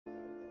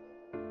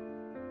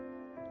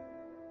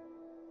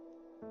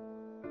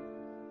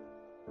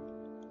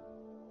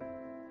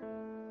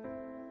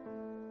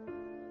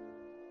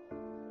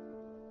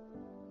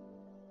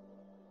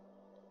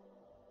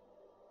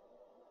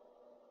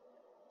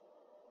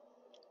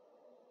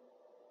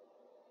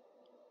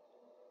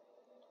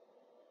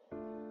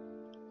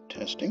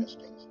Testing.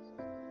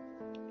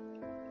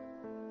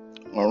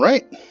 All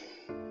right.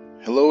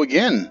 Hello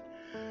again.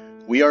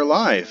 We are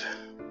live.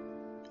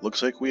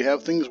 Looks like we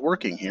have things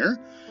working here.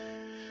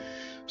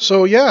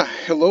 So yeah,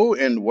 hello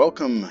and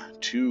welcome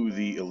to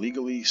the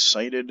illegally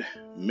cited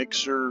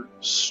Mixer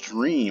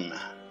stream.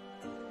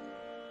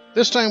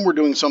 This time we're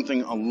doing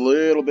something a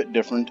little bit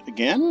different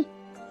again.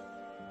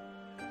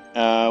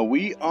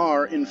 We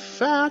are in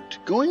fact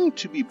going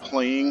to be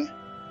playing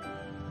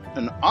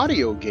an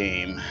audio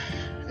game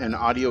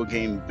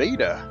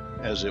beta,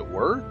 as it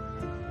were.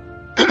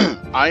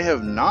 I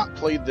have not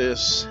played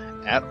this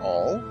at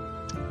all.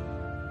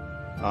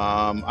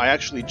 I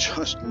actually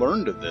just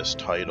learned of this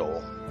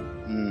title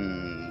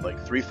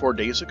like 3-4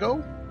 days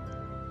ago.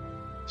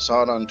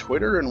 Saw it on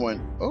Twitter and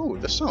went, oh,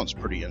 this sounds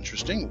pretty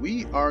interesting.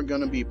 We are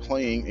going to be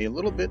playing a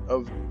little bit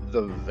of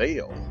The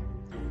Vale.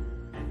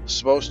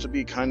 Supposed to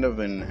be kind of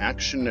an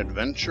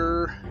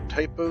action-adventure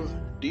type of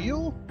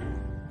deal.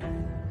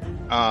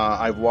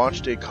 I've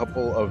watched a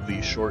couple of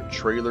the short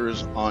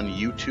trailers on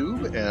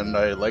YouTube, and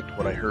I liked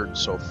what I heard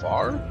so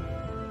far.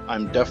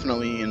 I'm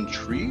definitely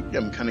intrigued.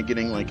 I'm kind of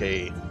getting like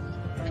a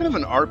kind of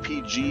an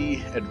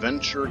RPG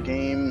adventure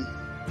game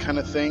kind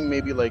of thing,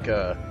 maybe like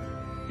a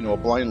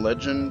Blind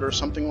Legend or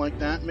something like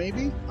that,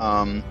 maybe.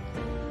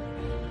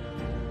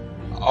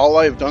 All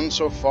I've done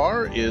so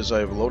far is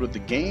I've loaded the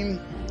game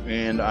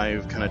and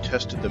I've kind of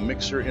tested the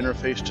Mixer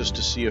interface just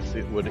to see if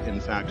it would in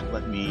fact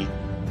let me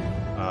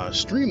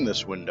stream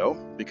this window,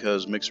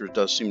 because Mixer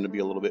does seem to be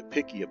a little bit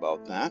picky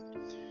about that.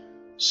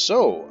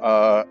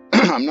 So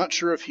I'm not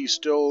sure if he's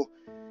still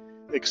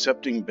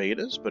accepting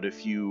betas, but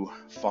if you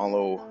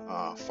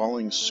follow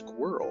Falling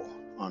Squirrel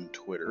on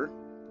Twitter,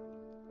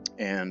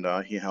 and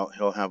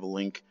he'll have a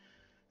link,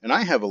 and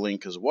I have a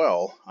link as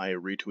well. I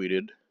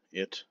retweeted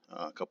it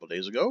a couple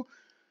days ago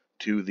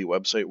to the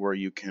website where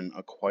you can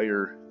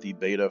acquire the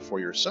beta for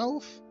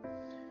yourself.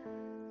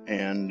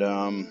 And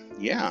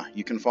yeah,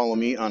 you can follow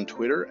me on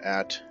Twitter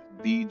at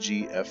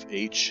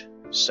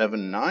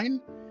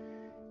BGFH79.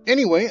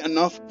 Anyway,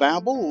 enough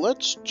babble.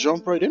 Let's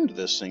jump right into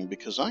this thing,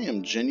 because I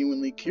am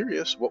genuinely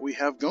curious what we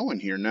have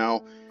going here.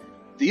 Now,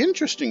 the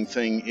interesting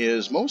thing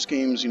is most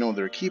games,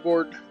 they're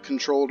keyboard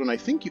controlled, and I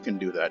think you can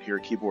do that here,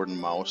 keyboard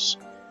and mouse.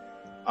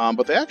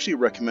 But they actually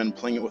recommend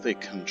playing it with a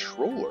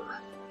controller,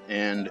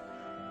 and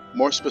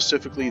more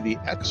specifically the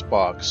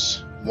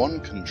Xbox One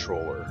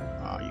controller.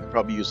 You can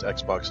probably use the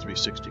Xbox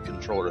 360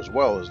 controller as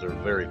well, as they're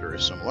very, very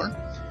similar.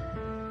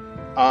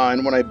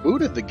 And when I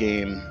booted the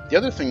game, the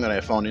other thing that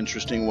I found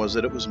interesting was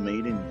that it was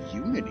made in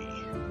Unity,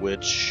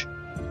 which,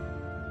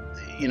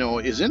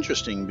 is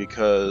interesting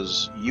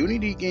because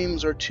Unity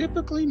games are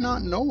typically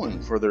not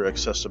known for their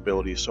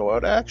accessibility. So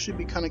I'd actually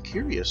be kind of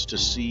curious to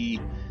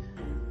see,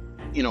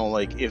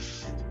 like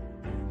if,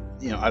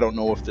 I don't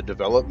know if the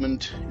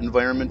development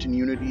environment in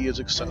Unity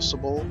is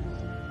accessible.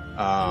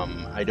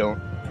 I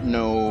don't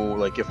know,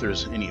 like, if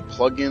there's any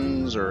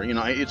plugins or,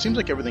 it seems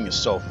like everything is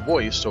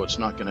self-voiced, so it's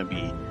not going to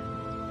be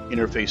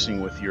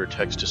interfacing with your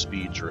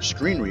text-to-speech or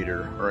screen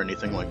reader or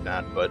anything like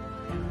that. But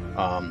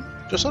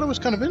just thought it was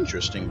kind of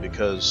interesting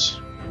because,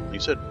 like I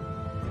said,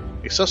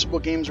 accessible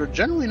games are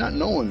generally not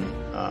known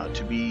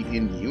to be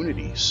in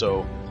Unity.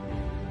 So,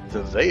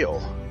 The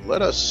Vale.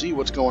 Let us see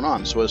what's going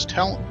on. So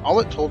all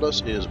it told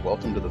us is,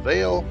 welcome to The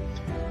Vale.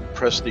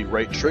 Press the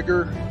right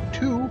trigger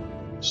to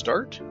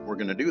start. We're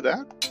going to do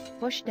that.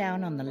 Push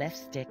down on the left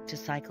stick to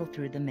cycle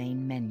through the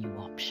main menu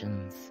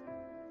options.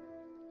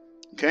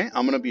 Okay,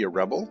 I'm going to be a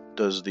rebel.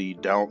 Does the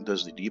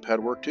D-pad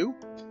work too?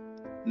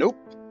 Nope.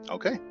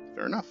 Okay,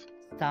 fair enough.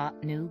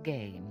 Start new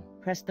game.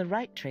 Press the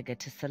right trigger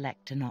to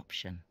select an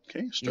option.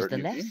 Okay, start new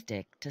game. Use the left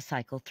stick to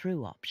cycle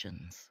through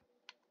options.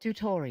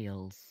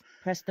 Tutorials.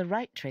 Press the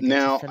right trigger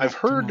to select I've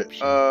heard an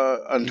option.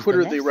 on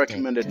Twitter they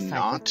recommended to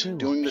not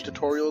doing options. the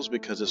tutorials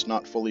because it's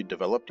not fully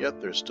developed yet.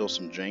 There's still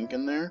some jank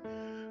in there.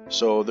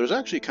 So there's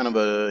actually kind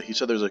of he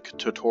said there's a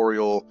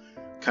tutorial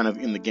kind of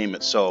in the game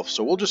itself.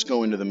 So we'll just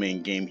go into the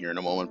main game here in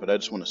a moment, but I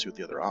just want to see what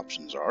the other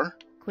options are.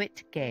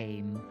 Quit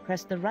game.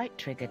 Press the right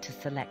trigger to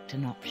select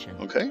an option.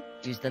 Okay.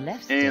 Use the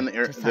left stick and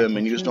to the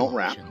menus don't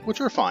wrap, options. which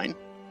are fine.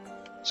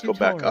 Let's go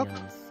back up.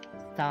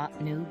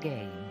 Start new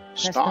game.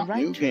 Press Start the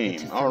right new game.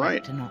 to All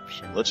right. an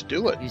option. Let's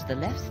do it. Use the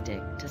left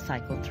stick to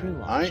cycle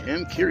through I options.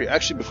 am curious.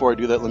 Actually, before I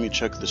do that, let me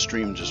check the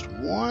stream just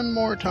one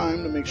more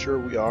time to make sure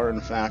we are, in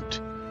fact,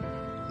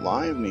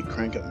 live. Let me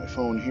crank up my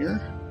phone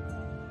here.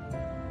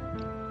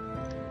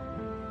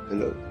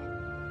 Hello.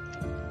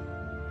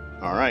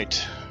 All right.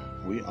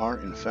 We are,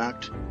 in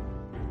fact,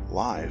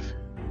 live.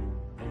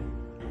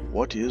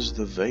 What is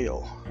The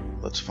Vale?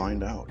 Let's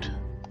find out.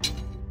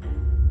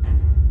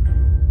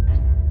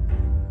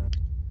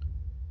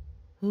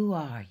 Who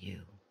are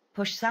you?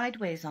 Push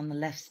sideways on the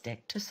left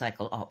stick to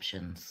cycle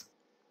options.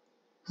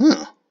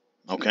 Huh.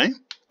 Okay.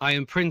 I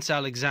am Prince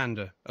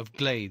Alexander of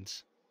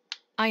Glades.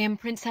 I am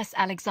Princess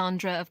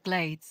Alexandra of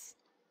Glades.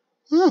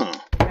 Huh.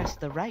 Press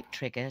the right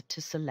trigger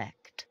to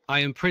select. I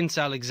am Prince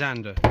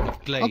Alexander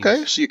of Glades.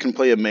 Okay, so you can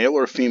play a male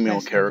or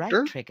female Press character. The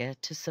right trigger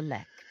to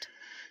select.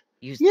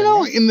 Use You the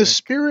know, left in the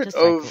stick spirit to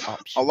cycle of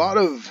options. a lot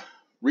of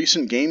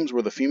recent games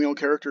where the female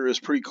character is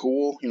pretty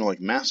cool, you know,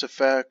 like Mass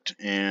Effect,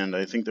 and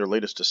I think their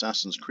latest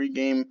Assassin's Creed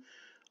game,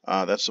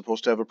 that's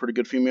supposed to have a pretty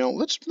good female.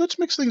 Let's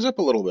mix things up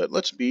a little bit.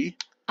 Let's be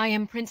I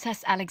am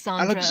Princess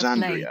Alexandra of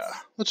Alexandria.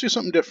 Glades. Let's do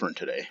something different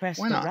today. Press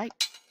Why the not? right.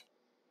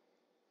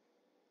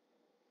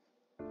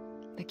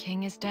 The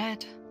king is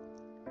dead.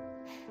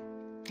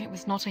 It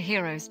was not a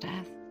hero's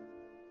death.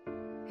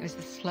 It was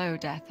the slow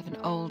death of an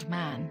old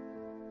man.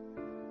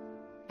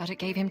 But it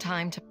gave him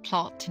time to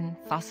plot and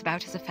fuss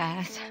about his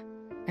affairs.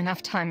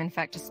 Enough time, in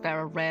fact, to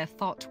spare a rare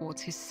thought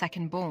towards his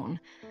second-born.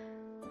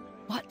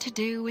 What to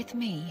do with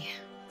me?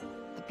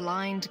 The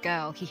blind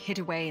girl he hid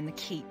away in the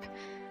keep.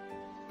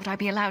 Would I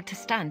be allowed to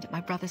stand at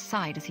my brother's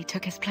side as he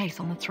took his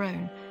place on the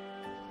throne?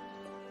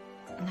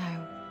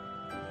 No.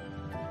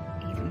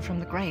 Even from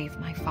the grave,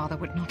 my father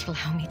would not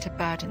allow me to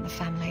burden the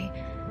family.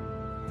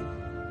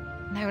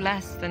 No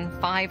less than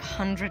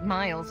 500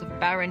 miles of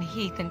barren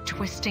heath and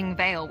twisting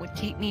vale would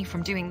keep me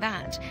from doing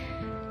that.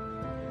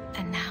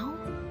 And now?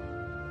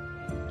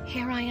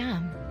 Here I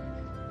am,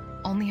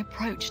 on the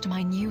approach to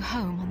my new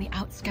home on the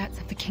outskirts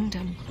of the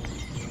kingdom.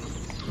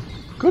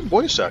 Good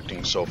voice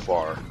acting so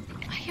far.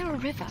 I hear a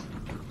river.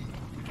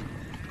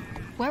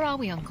 Where are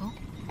we, Uncle?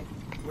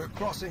 We're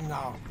crossing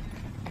now.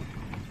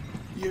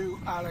 You,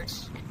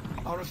 Alex,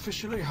 are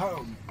officially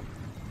home.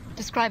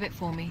 Describe it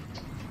for me.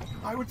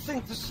 I would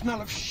think the smell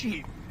of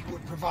sheep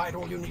would provide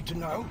all you need to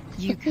know.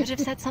 You could have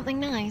said something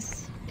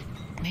nice.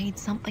 Made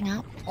something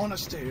up.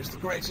 Honesty is the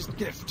greatest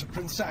gift a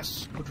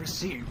princess could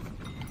receive.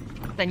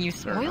 Then you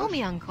Fair spoil enough.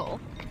 me, Uncle.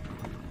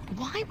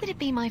 Why would it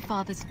be my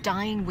father's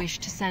dying wish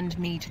to send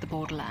me to the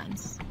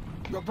borderlands?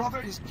 Your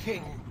brother is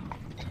king.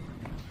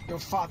 Your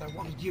father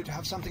wanted you to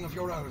have something of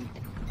your own.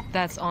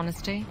 That's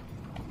honesty.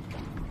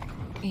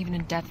 Even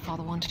in death,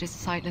 father wanted his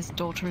sightless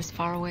daughter as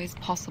far away as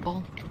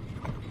possible.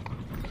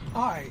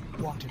 I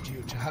wanted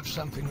you to have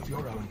something of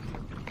your own.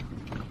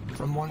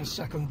 From one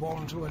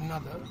second-born to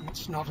another,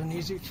 it's not an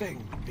easy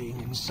thing being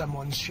in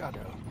someone's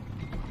shadow.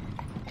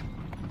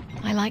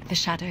 I like the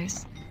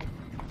shadows.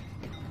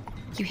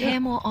 You hear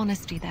more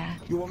honesty there.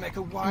 You will make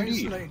a wise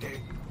Indeed.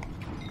 lady.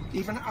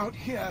 Even out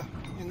here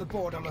in the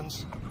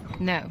borderlands.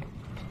 No.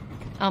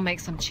 I'll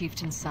make some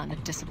chieftain's son a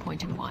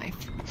disappointing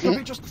wife. You'll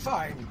be just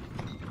fine.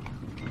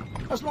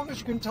 As long as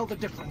you can tell the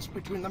difference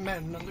between the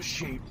men and the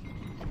sheep.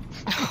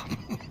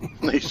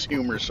 Nice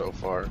humor so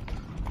far.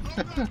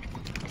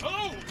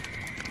 Oh!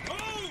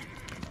 Oh!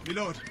 My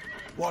lord,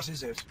 What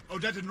is it?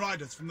 Odedan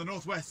riders from the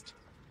northwest.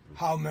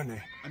 How many?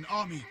 An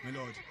army, my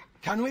lord.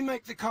 Can we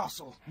make the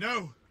castle?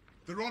 No,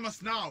 they're on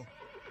us now.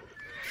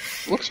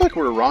 Looks like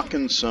we're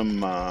rocking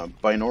some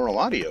binaural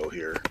audio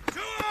here.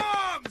 To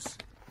arms!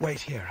 Wait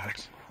here,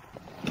 Alex.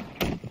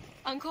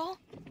 Uncle?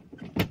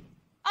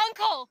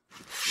 Uncle!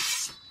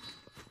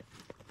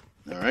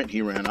 Alright,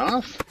 he ran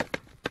off.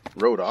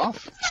 Rode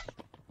off.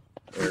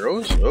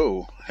 Arrows.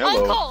 Oh,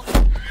 hello.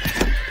 Uncle!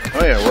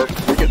 Oh yeah, we're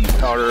getting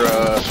powder.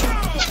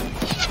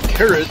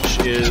 Carriage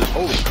is,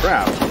 holy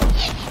crap.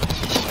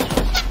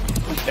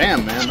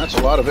 Damn, man, that's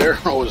a lot of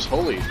arrows.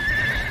 Holy.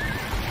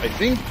 I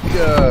think,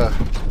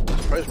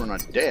 surprised we're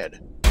not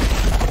dead.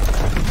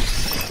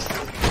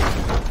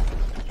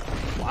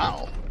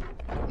 Wow.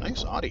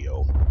 Nice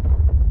audio.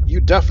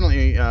 You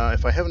definitely,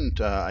 if I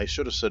haven't, I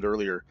should have said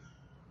earlier,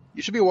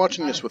 you should be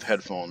watching this with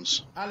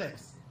headphones.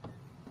 Alex,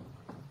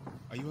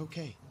 are you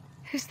okay?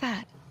 Who's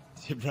that?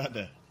 It's your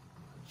brother,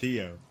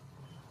 Theo.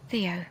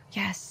 Theo,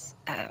 yes.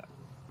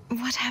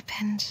 What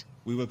happened?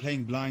 We were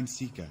playing Blind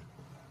Seeker.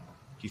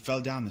 He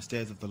fell down the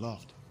stairs of the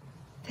loft.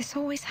 This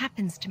always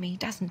happens to me,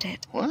 doesn't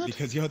it? What?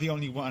 Because you're the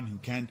only one who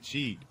can't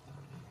cheat.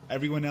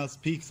 Everyone else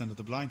peeks under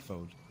the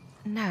blindfold.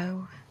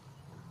 No.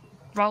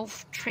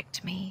 Rolf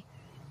tricked me.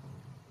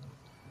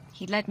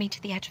 He led me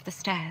to the edge of the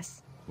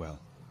stairs. Well,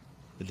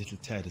 the little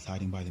Ted is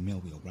hiding by the mill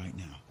wheel right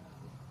now.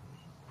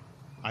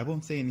 I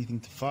won't say anything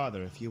to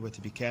Father if you were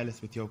to be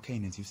careless with your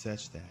cane as you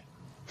search there.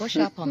 Push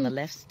up on the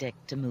left stick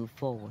to move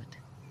forward.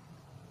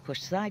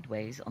 Push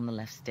sideways on the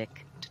left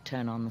stick to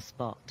turn on the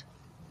spot.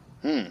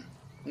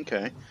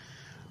 Okay.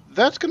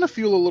 That's going to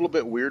feel a little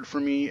bit weird for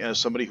me as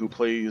somebody who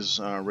plays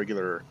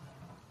regular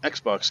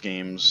Xbox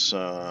games,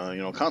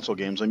 console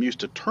games. I'm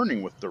used to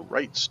turning with the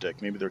right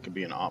stick. Maybe there could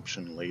be an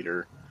option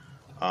later.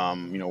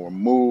 We'll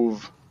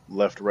move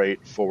left,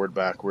 right, forward,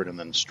 backward, and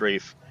then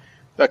strafe.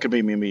 That could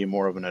be maybe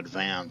more of an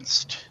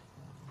advanced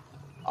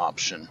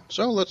option.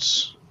 So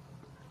let's...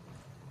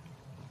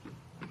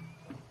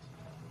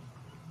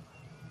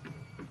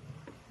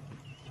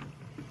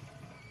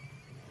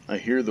 I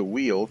hear the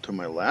wheel to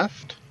my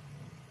left.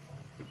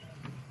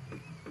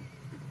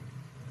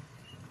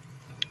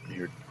 I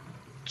hear,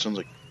 sounds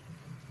like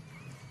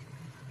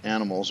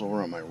animals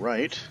over on my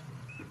right.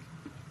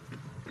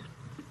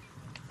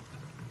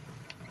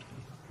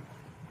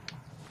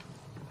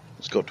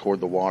 Let's go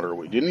toward the water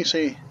wheel. Didn't he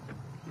say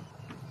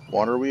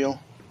water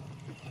wheel?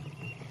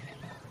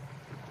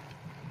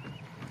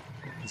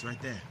 He's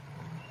right there.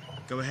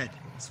 Go ahead,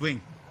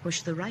 swing.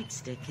 Push the right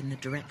stick in the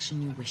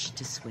direction you wish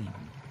to swing.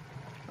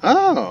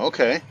 Oh,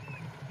 okay.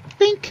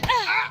 Bink.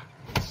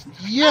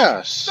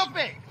 Yes. Stop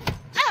it!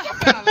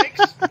 Stop,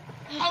 Alex!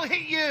 I'll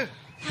hit you!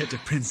 Hit a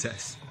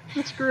princess?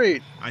 That's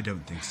great. I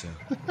don't think so.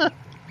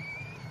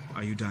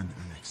 Are you done,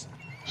 Alex?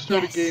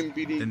 Start Yes. a game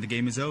beating Then the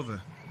game is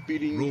over.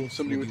 somebody will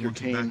with be your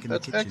wanted cane. back in the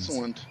That's kitchens.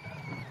 excellent.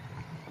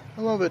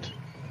 I love it.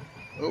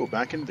 Oh,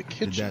 back into the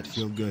kitchen. Did that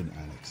feel good,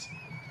 Alex?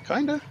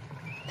 Kinda.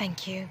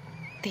 Thank you,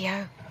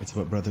 Theo. It's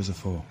what brothers are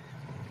for.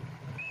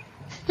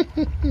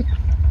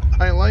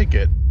 I like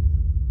it.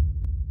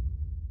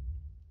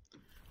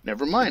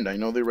 Never mind, I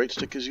know the right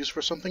stick is used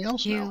for something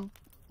else now. You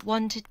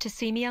wanted to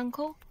see me,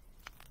 Uncle?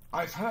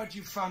 I've heard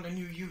you found a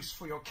new use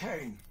for your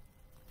cane.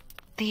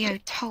 Theo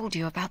told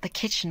you about the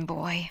kitchen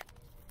boy.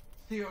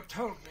 Theo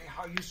told me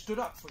how you stood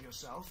up for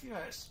yourself,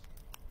 yes.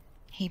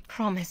 He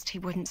promised he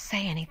wouldn't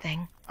say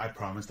anything. I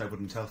promised I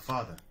wouldn't tell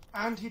Father.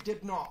 And he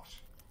did not.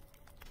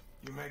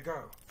 You may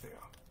go, Theo.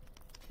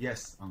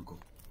 Yes, Uncle.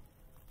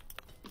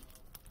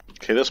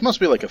 Okay, this must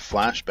be like a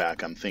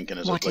flashback, I'm thinking,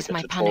 as What like is a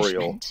my tutorial.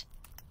 punishment?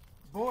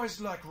 Boys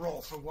like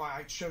Rolf are why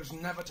I chose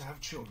never to have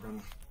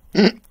children.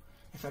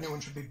 If anyone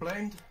should be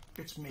blamed,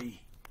 it's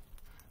me.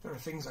 There are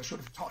things I should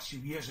have taught you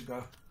years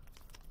ago.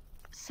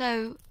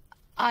 So,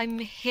 I'm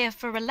here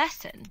for a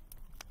lesson?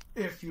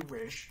 If you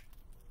wish.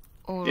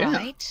 All Yeah.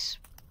 right.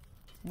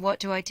 What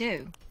do I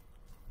do?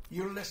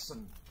 You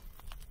listen.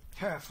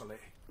 Carefully.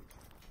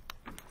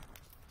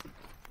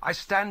 I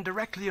stand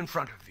directly in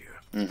front of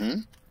you. Mm-hmm.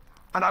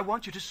 And I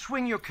want you to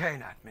swing your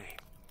cane at me.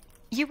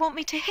 You want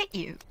me to hit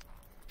you?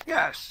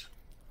 Yes.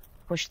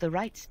 Push the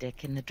right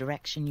stick in the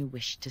direction you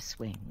wish to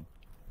swing.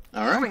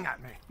 All right. Swing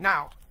at me.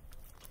 Now.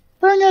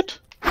 Bring it.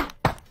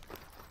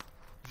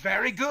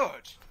 Very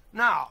good.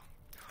 Now,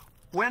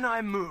 when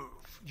I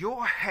move,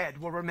 your head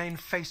will remain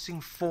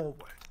facing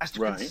forward as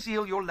to Right.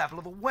 conceal your level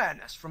of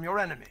awareness from your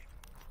enemy.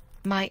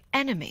 My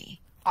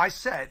enemy? I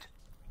said,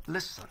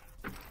 listen.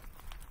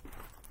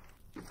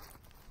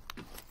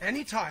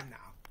 Any time now.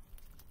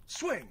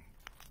 Swing.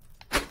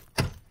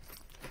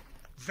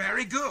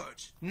 Very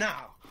good.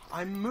 Now,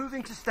 I'm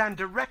moving to stand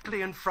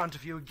directly in front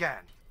of you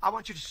again. I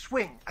want you to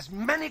swing as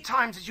many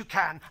times as you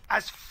can,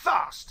 as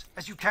fast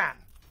as you can.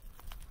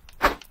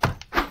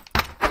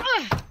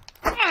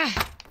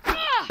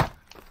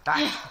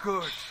 That's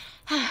good.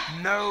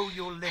 Know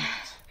your limit.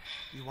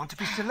 You want to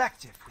be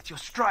selective with your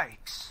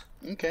strikes.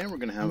 Okay, we're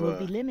gonna You have will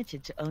be a...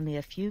 limited to only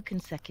a few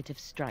consecutive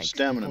strikes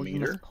Stamina before you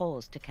meter. must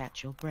pause to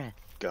catch your breath.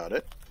 Got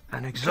it.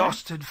 An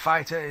exhausted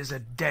fighter is a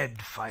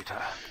dead fighter.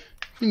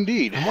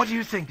 Indeed. And what do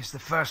you think is the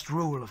first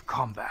rule of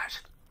combat?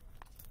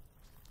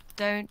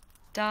 Don't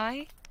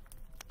die?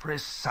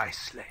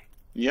 Precisely.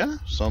 Yeah,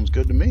 sounds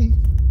good to me.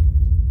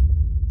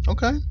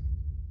 Okay. Alex!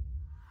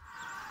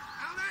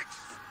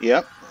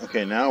 Yep.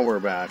 Okay, now we're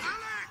back.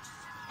 Alex!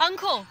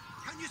 Uncle!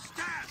 Can you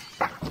stand?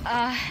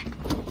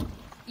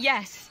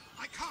 Yes.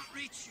 I can't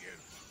reach you.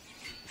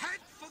 Head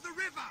for the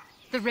river.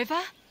 The river?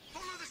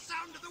 Follow the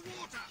sound of the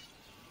water.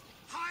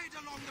 Hide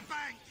along the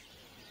bank.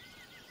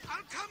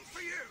 I'll come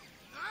for you.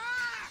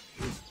 Ah!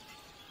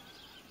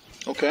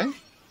 Okay. Now!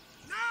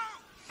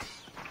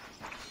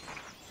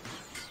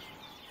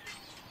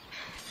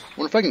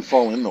 Wonder if I can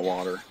fall in the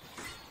water.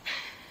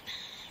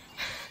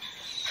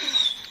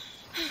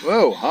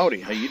 Whoa,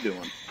 howdy, how you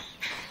doing?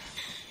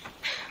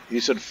 He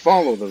said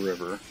follow the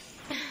river.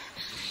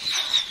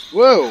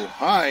 Whoa,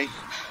 hi.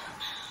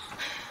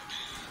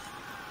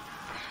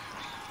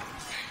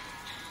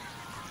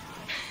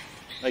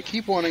 I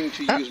keep wanting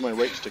to use my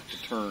right stick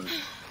to turn.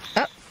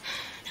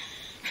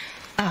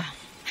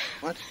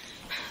 What?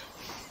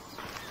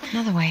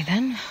 Another way,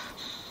 then.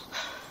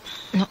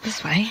 Not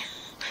this way.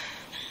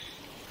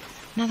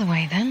 Another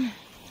way, then.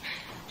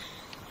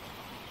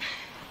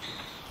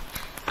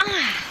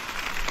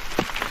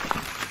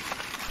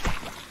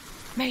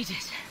 Made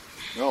it.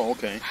 Oh,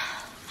 okay.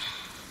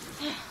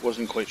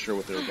 Wasn't quite sure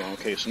what they were going.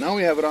 Okay, so now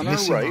we have it on our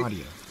Missing right.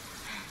 audio.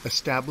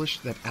 Establish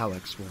that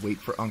Alex will wait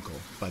for Uncle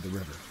by the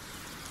river.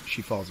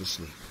 She falls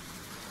asleep.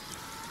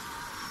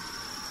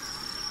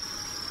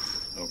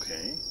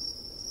 Okay.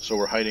 So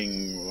we're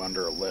hiding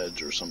under a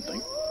ledge or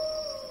something.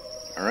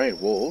 Alright,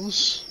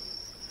 wolves.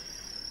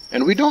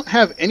 And we don't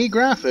have any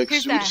graphics.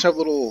 Who's We just there? have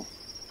little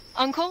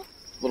Uncle?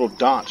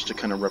 dots to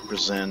kind of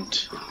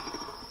represent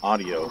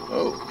audio.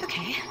 Oh.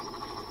 Okay.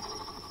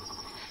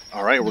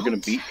 Alright, we're going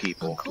Not to beat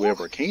people. Uncle? Do we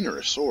have our cane or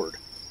a sword?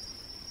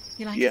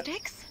 You like Yeah.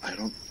 sticks? I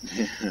don't...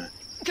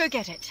 Go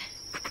get it.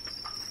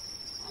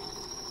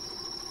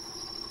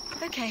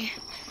 Okay.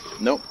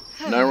 Nope.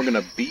 Now we're going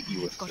to beat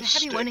you with Got a this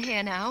heavy stick. one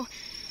here now.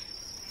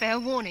 Fair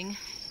warning.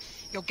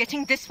 You're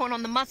getting this one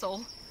on the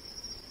muzzle.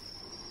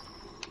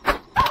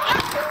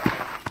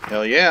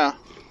 Hell yeah.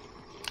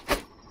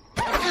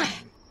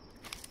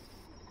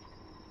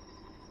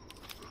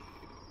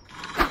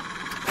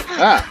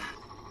 Ah!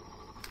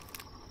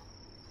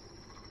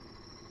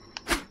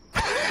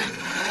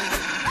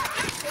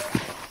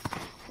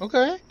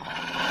 Okay.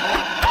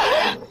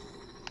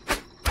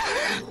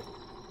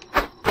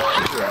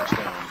 Put your ass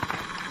down.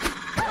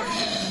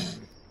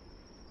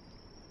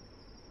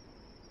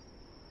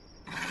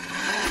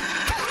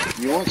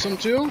 You want some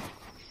too?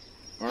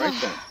 Alright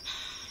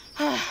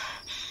then.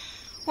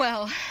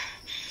 Well,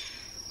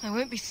 I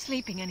won't be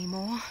sleeping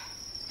anymore.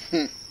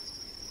 Where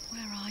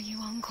are you,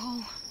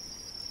 Uncle?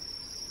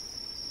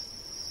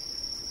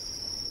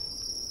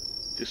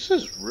 This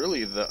is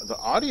really the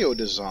audio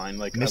design.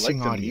 Like,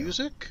 Missing I like the audio.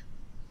 music.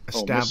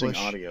 Establish missing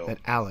audio. that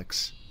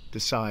Alex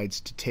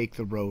decides to take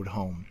the road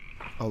home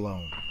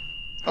alone.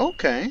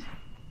 Okay.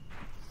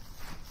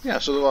 Yeah,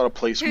 so there's a lot of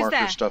place Who's marker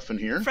there? stuff in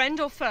here. Friend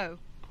or foe?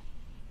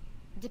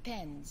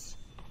 Depends.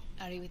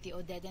 Are you with the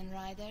Odeden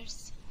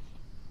Riders?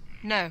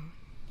 No,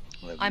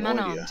 I have I'm no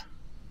unarmed. idea.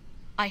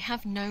 I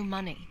have no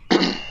money.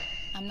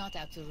 I'm not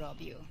out to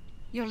rob you.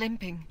 You're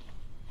limping.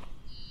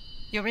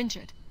 You're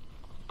injured.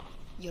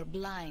 You're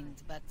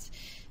blind, but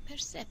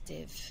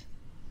perceptive.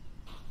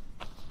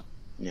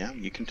 Yeah,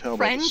 you can tell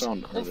by Friend the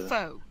sound. or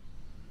foe?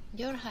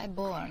 You're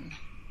highborn.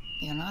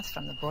 You're not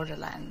from the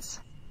borderlands.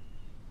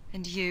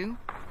 And you?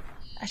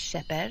 A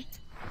shepherd?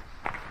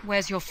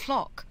 Where's your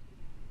flock?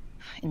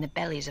 In the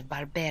bellies of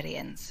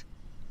barbarians.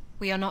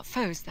 We are not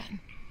foes, then.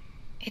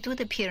 It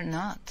would appear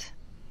not.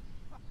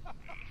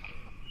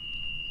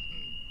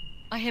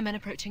 I hear men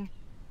approaching.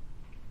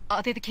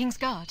 Are they the King's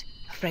Guard?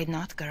 Afraid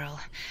not, girl.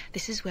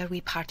 This is where we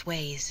part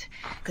ways.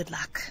 Good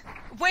luck.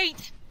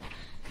 Wait!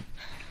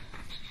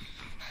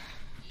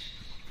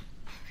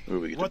 Ooh,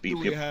 we get to What beat do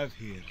we people. have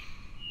here?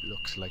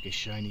 Looks like a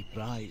shiny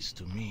prize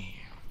to me.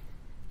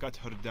 Cut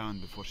her down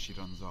before she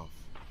runs off.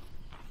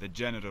 The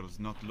general's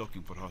not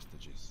looking for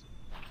hostages.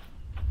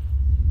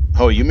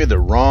 Oh, you made the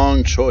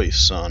wrong choice,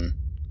 son.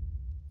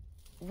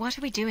 What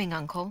are we doing,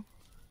 Uncle?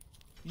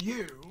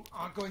 You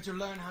are going to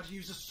learn how to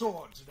use a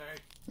sword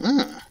today.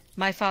 Ah,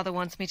 My father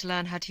wants me to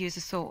learn how to use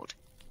a sword.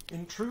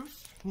 In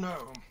truth,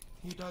 no,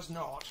 he does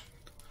not.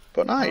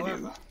 but I However,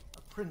 do.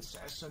 a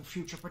princess and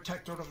future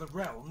protector of the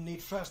realm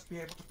need first be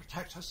able to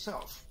protect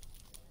herself.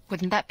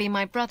 Wouldn't that be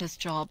my brother's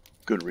job?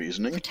 Good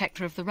reasoning.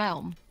 Protector of the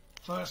realm.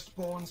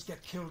 Firstborns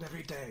get killed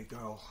every day,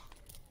 girl.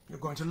 You're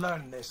going to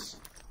learn this.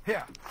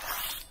 Here,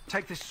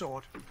 take this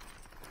sword.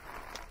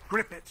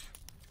 Grip it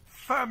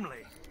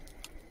firmly.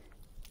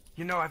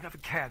 You know I've never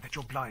cared that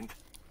you're blind.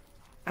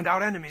 And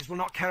our enemies will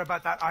not care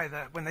about that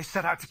either when they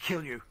set out to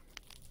kill you.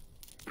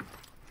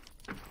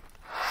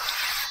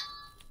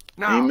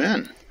 Now,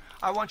 Amen.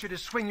 I want you to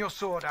swing your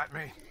sword at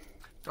me.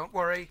 Don't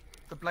worry,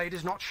 the blade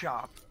is not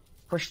sharp.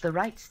 Push the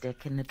right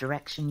stick in the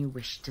direction you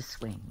wish to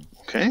swing.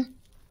 Okay.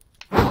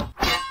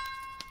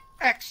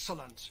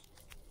 Excellent.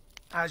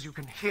 As you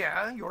can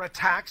hear, your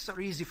attacks are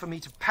easy for me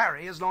to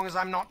parry as long as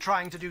I'm not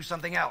trying to do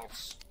something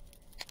else.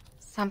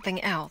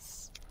 Something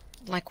else.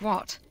 Like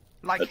what?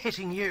 Like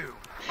hitting you.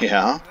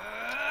 Yeah.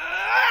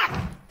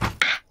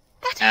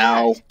 That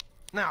Ow. hurt.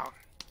 Now,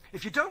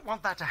 if you don't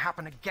want that to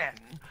happen again,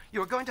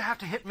 you're going to have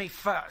to hit me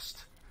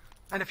first.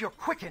 And if you're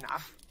quick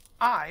enough,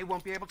 I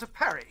won't be able to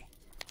parry.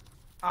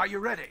 Are you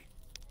ready?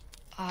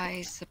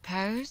 I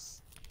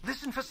suppose.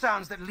 Listen for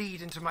sounds that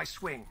lead into my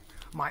swing.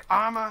 My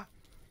armor,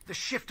 the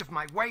shift of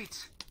my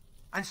weight,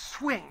 and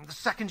swing the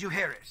second you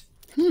hear it.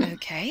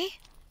 Okay.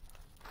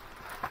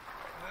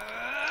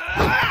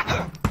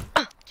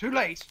 Too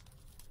late.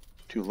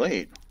 Too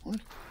late. What?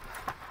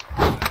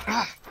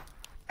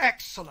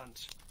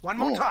 Excellent. One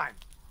more Oh. time.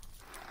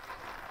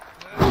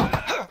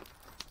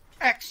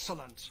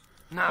 Excellent.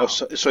 Now, Oh,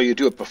 so you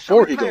do it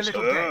before he play a goes.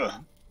 little Ugh.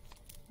 game?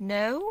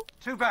 No?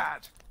 Too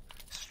bad.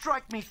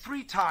 Strike me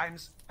 3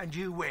 times and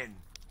you win.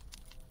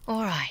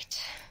 All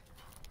right.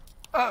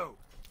 Oh,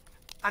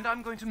 and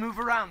I'm going to move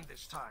around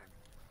this time.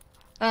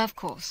 Of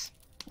course.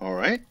 All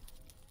right.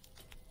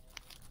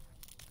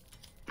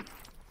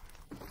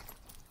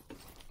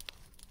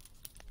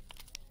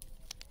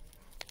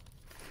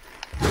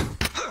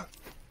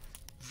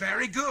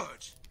 Very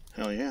good.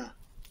 Hell yeah.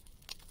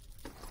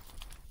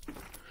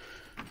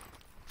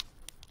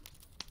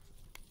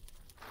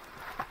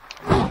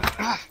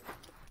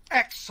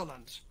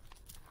 Excellent.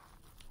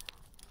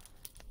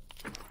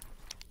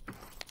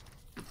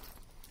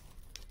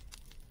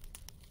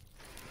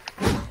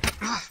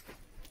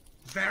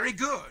 Very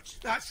good.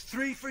 That's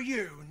 3 for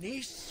you,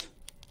 niece.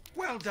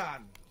 Well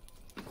done.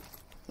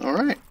 All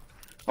right.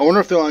 I wonder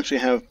if they'll actually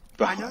have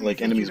I know you like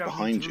think enemies you don't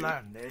behind need to you.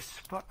 learn this,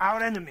 but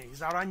our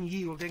enemies are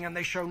unyielding and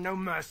they show no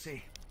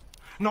mercy.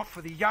 Not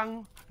for the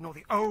young, nor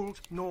the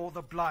old, nor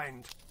the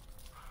blind.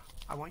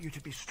 I want you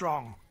to be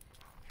strong.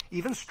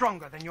 Even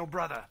stronger than your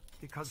brother,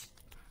 because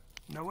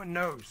no one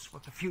knows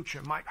what the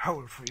future might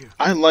hold for you.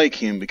 I like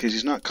him because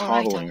he's not All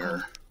right, coddling Uncle.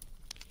 her.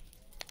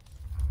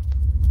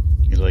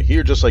 He's like,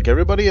 you're just like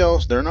everybody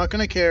else. They're not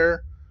going to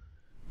care.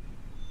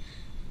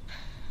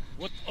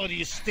 What are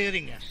you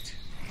staring at?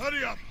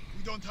 Hurry up!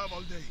 We don't have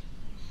all day.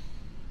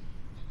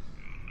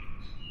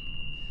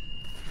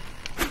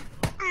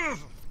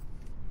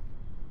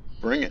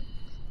 Bring it.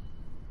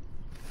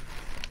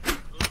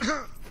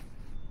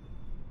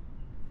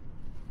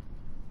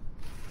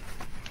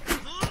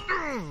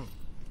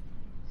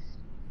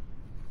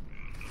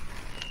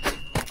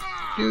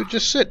 Dude,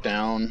 just sit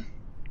down.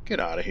 Get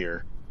out of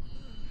here.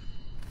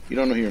 You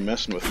don't know who you're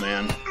messing with,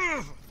 man.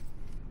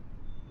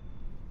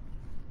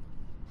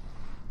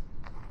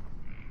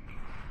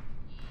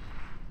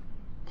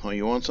 Oh,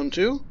 you want some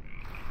too?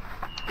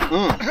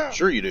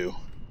 Sure you do.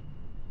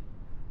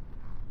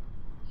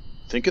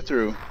 Think it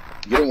through.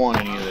 You don't want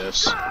any of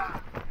this.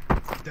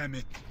 Damn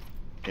it.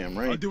 Damn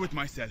right. I'll do it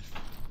myself.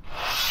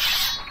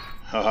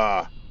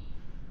 Haha.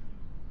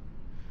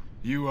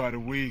 You are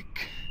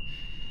weak.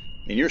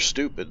 And you're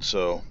stupid,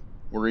 so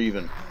we're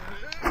even.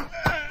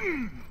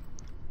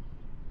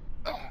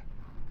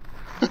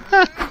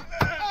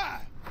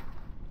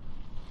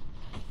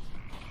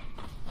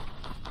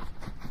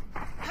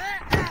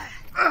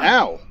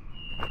 Ow!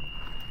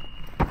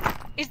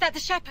 Is that the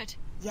shepherd?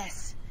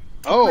 Yes.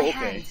 Oh, My okay.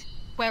 hand.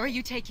 Where are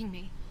you taking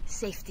me?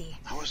 Safety.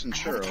 I wasn't I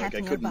have sure, a camp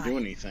like I couldn't nearby. do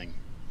anything.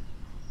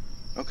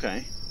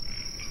 Okay.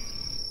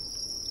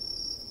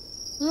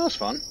 Well, that was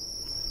fun.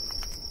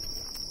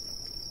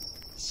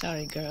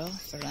 Sorry, girl,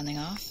 for running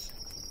off.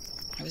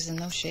 I was in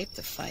no shape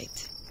to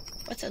fight.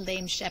 What's a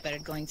lame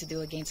shepherd going to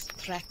do against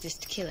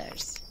practiced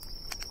killers?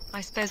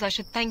 I suppose I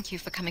should thank you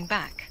for coming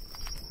back.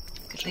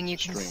 Good thing you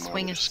can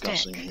swing a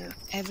stick. Here.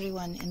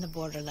 Everyone in the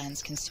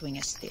borderlands can swing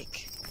a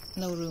stick.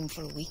 No room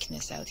for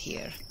weakness out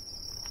here.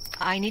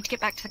 I need to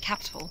get back to the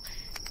capital.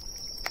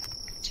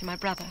 To my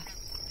brother.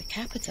 The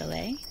capital,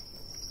 eh?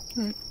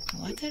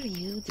 What are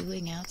you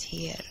doing out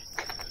here?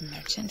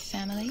 Merchant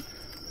family?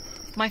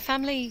 My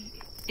family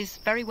is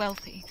very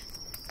wealthy.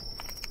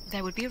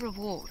 There would be a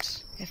reward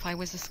if I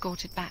was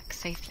escorted back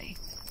safely.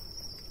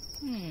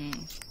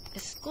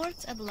 Escort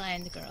a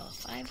blind girl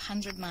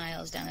 500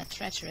 miles down a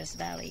treacherous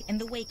valley in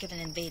the wake of an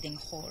invading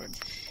horde.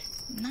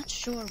 Not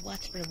sure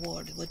what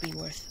reward would be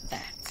worth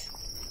that.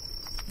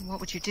 What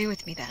would you do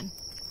with me then?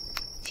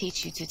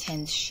 Teach you to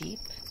tend sheep?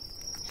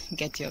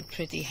 Get your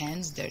pretty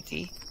hands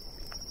dirty?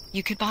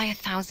 You could buy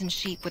 1,000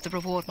 sheep with the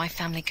reward my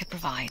family could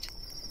provide.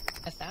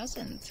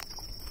 1,000?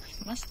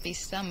 Must be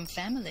some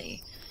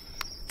family.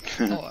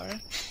 Or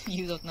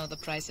you don't know the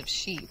price of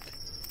sheep.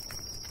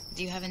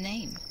 Do you have a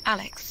name?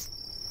 Alex.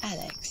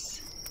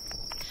 Alex.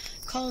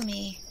 Call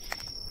me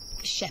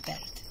Shepherd.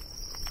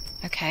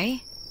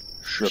 Okay.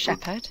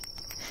 Shepherd.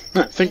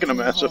 Thinking of Getting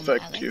Mass home,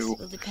 Effect Alex, 2.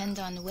 will depend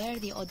on where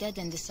the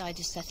Odeden decide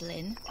to settle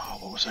in. Oh,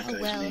 what was that How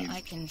guy's well name?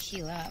 I can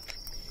heal up.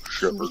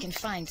 Shepherd. Who we can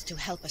find to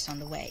help us on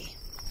the way.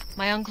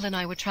 My uncle and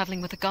I were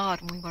traveling with a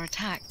guard when we were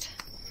attacked.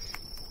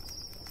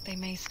 They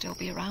may still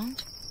be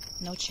around.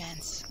 No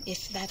chance.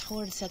 If that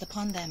horde set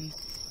upon them,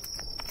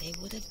 they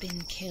would have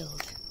been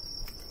killed.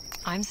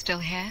 I'm still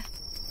here.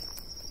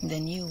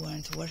 Then you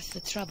weren't worth the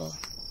trouble.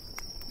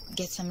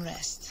 Get some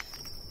rest.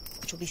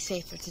 It will be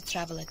safer to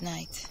travel at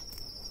night.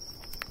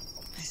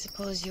 I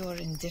suppose you're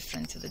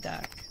indifferent to the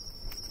dark.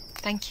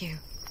 Thank you,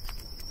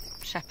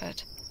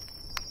 Shepherd.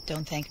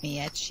 Don't thank me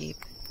yet, sheep.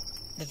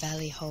 The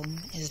valley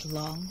home is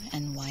long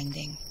and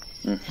winding,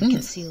 Mm-hmm. and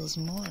conceals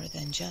more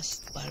than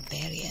just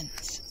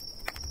barbarians.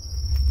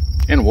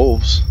 And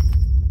wolves.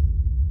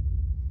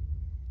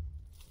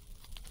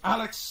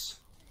 Alex,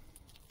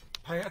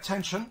 pay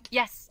attention.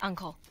 Yes,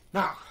 Uncle.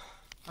 Now,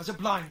 as a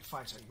blind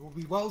fighter, you will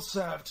be well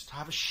served to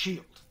have a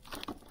shield.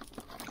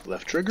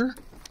 Left trigger.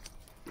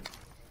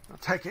 Now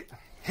take it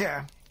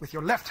here with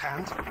your left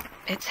hand,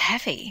 It's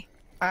heavy.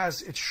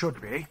 as it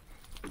should be.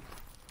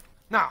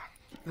 Now,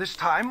 this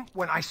time,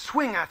 when I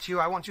swing at you,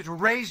 I want you to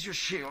raise your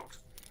shield.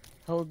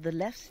 Hold the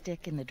left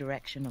stick in the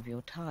direction of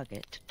your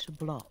target to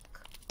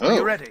block. Are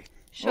you ready?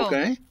 Sure.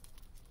 Okay.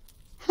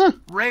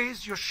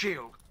 Raise your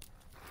shield.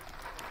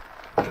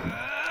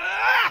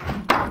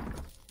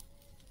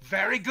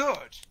 Very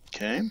good.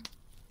 Okay.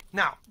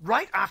 Now,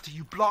 right after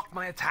you block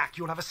my attack,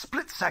 you'll have a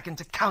split second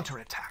to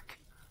counterattack.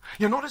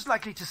 You're not as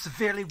likely to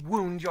severely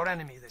wound your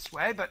enemy this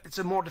way, but it's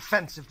a more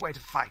defensive way to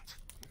fight.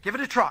 Give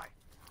it a try.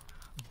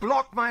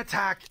 Block my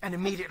attack and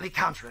immediately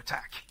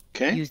counterattack.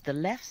 Okay. Use the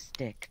left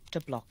stick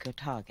to block your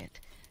target,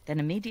 then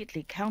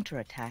immediately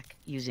counterattack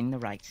using the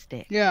right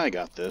stick. Yeah, I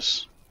got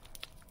this.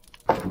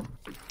 Oh,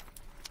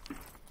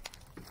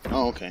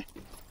 okay.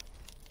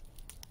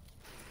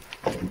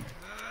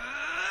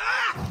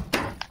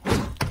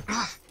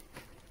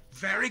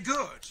 Very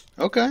good.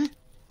 Okay.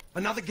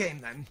 Another game,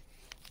 then.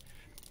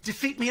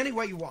 Defeat me any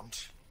way you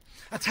want.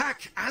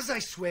 Attack as I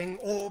swing,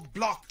 or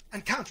block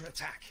and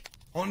counterattack.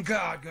 On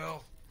guard,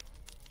 girl.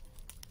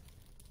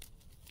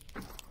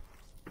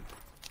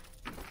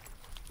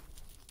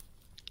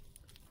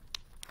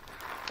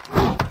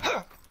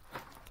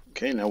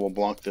 Okay, now we'll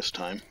block this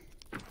time.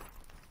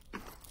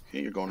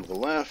 Okay, you're going to the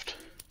left.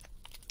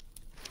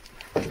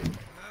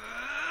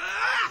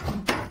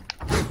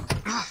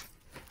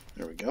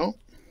 There we go.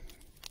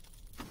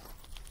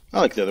 I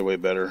like the other way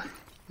better.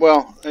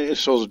 Well, it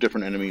shows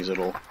different enemies.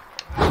 It'll...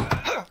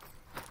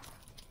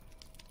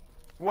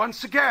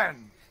 Once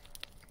again.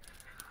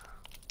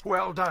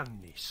 Well done,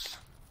 niece.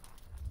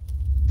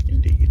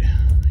 Indeed.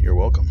 You're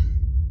welcome.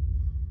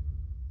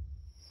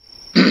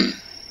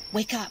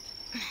 Wake up.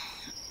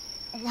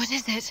 What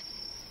is it?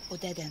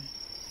 Odeden.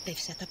 They've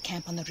set up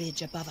camp on the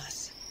ridge above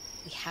us.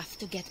 We have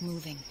to get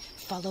moving.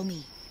 Follow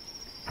me.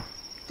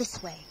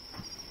 This way.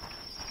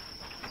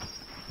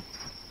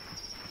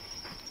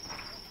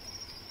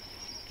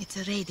 It's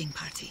a raiding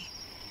party.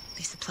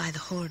 They supply the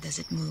horde as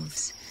it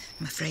moves.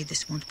 I'm afraid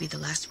this won't be the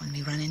last one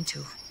we run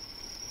into.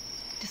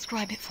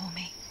 Describe it for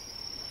me.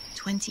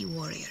 20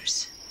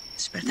 warriors,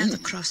 spread out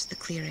across the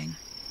clearing.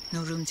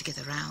 No room to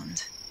get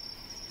around.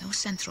 No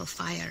central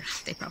fire.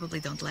 They probably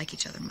don't like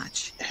each other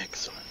much.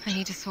 Excellent. I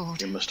need a sword.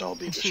 They must all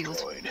be and shield.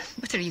 destroyed.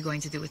 What are you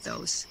going to do with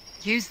those?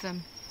 Use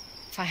them,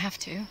 if I have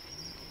to.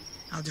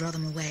 I'll draw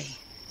them away.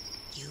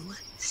 You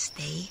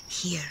stay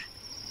here.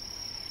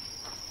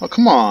 Oh,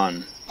 come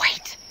on.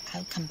 Wait.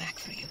 I'll come back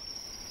for you.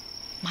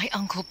 My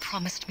uncle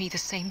promised me the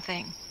same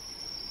thing.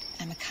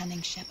 I'm a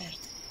cunning shepherd.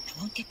 I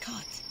won't get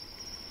caught.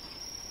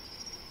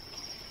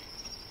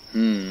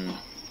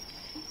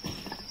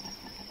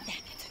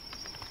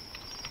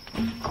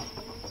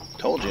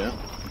 Told you.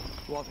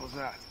 What was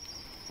that?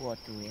 What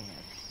do we have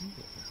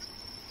here?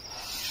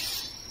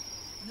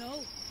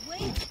 No,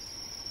 wait!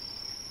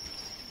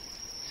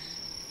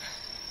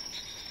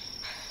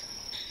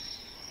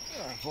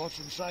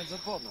 Fortune shines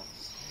upon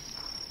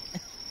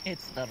us.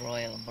 It's the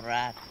royal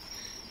brat.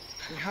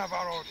 We have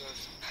our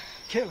orders.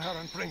 Kill her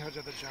and bring her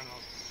to the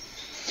general.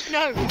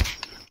 No!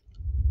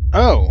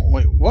 Oh,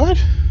 wait, what?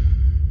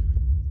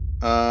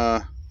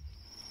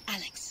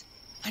 Alex,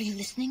 are you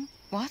listening?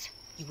 What?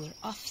 You were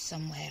off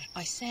somewhere.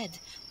 I said,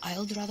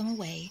 I'll draw them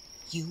away.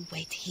 You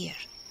wait here.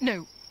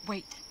 No,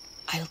 wait.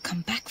 I'll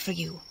come back for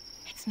you.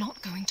 It's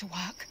not going to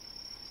work.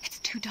 It's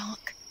too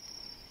dark.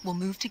 We'll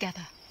move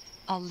together.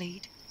 I'll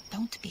lead.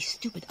 Don't be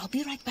stupid. I'll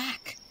be right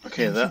back.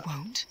 Okay, No, that... you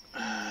won't.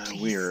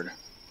 Weird.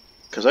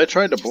 Because I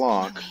tried to Just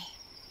block. follow me.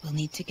 We'll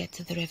need to get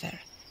to the river.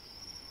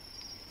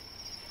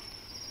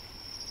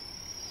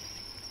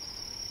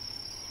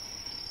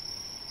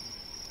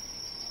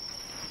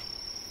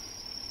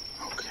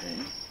 Okay.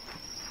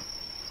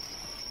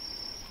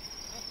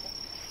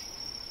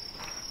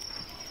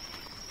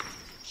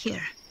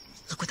 Here,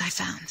 look what I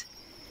found.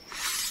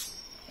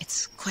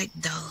 It's quite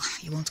dull.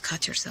 You won't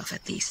cut yourself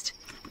at least.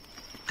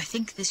 I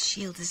think this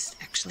shield is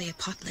actually a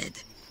pot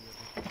lid.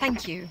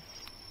 Thank you,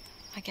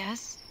 I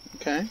guess.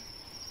 Okay.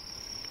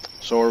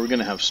 So are we going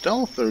to have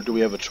stealth, or do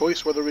we have a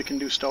choice whether we can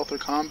do stealth or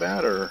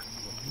combat, or...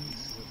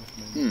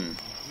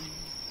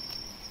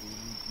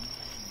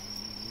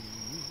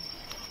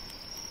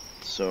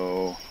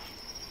 So...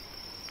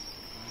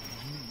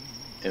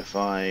 if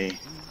I...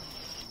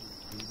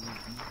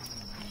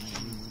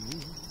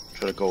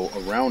 try to go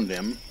around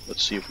him,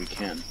 let's see if we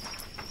can.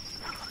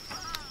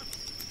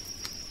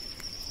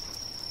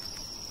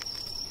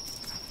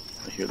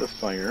 I hear the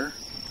fire.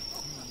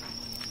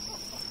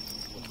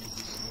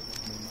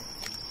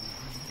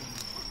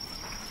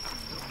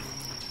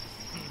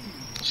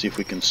 See if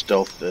we can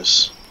stealth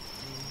this.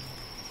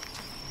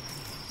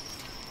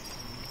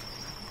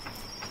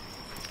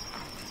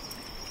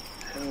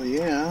 Hell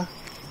yeah.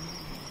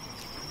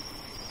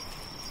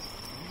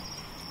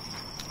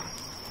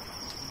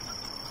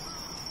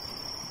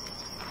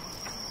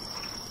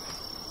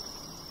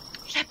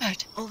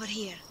 Shepherd! Over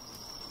here.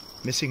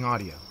 Missing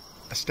audio.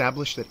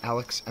 Establish that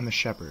Alex and the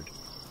shepherd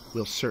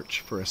will search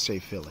for a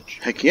safe village.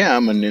 Heck yeah,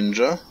 I'm a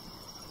ninja.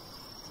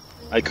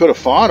 I could have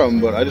fought him,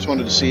 but I just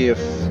wanted to see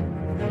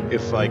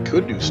if I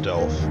could do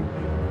stealth.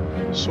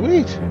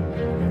 Sweet.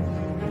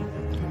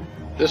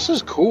 This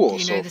is cool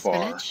Do you know so this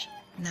far. village?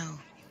 No,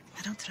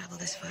 I don't travel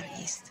this far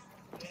east.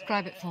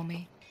 Describe it for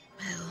me.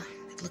 Well,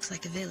 it looks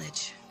like a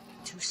village.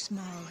 Too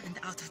small and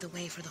out of the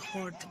way for the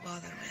horde to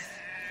bother with.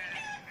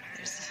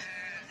 There's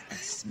a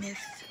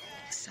smith,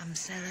 some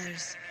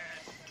cellars,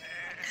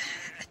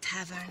 a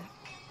tavern.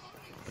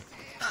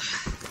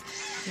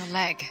 Your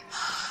leg.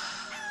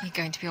 You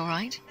going to be all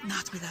right?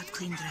 Not without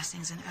clean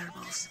dressings and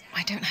herbals.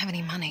 I don't have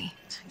any money.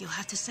 You'll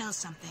have to sell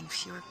something.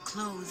 Your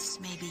clothes,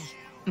 maybe.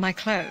 My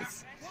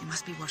clothes? They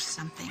must be worth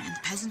something, and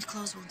peasant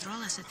clothes will draw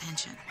less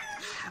attention.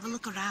 Have a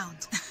look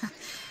around.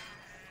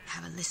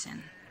 Have a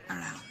listen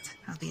around.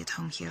 I'll be at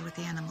home here with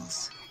the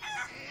animals.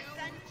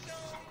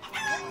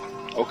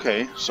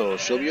 Okay, so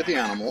she'll be at the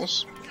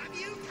animals.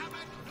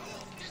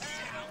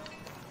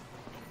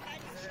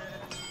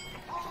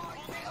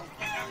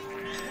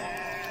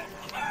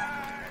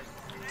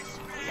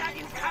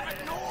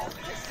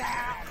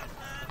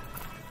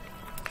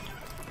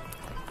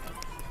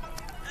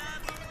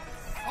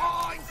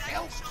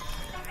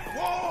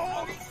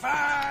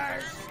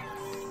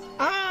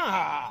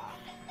 Ah!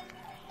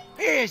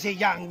 Here's a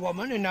young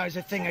woman who knows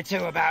a thing or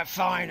two about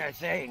finer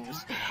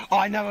things.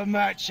 I know a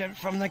merchant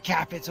from the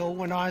capital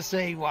when I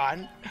see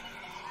one.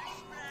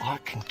 I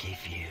can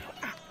give you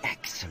an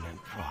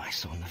excellent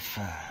price on the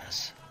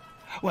furs.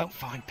 Won't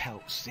find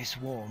pelts this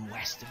warm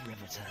west of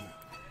Riverton.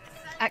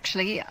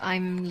 Actually,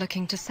 I'm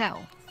looking to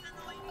sell.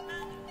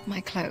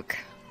 My cloak.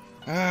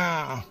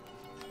 Ah,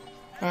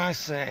 I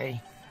see.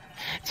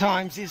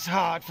 Times is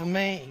hard for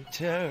me,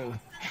 too.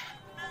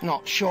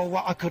 Not sure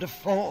what I could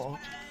afford.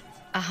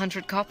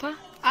 100 copper?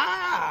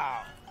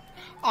 Ah!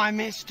 I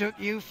mistook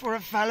you for a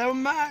fellow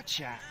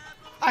merchant.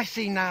 I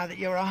see now that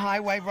you're a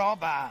highway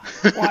robber.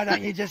 Why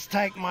don't you just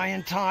take my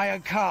entire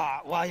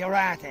cart while you're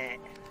at it?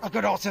 I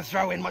could also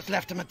throw in what's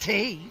left of my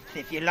teeth,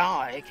 if you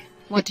like.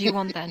 What do you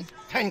want then?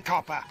 10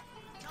 copper.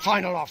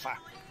 Final offer.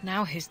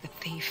 Now who's the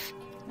thief?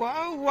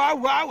 Whoa, whoa,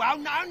 whoa, whoa,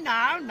 no,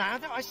 no, now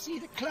that I see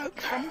the cloak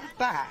from the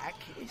back,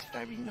 it's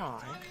very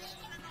nice.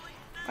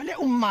 A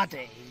little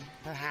muddy,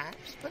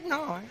 perhaps, but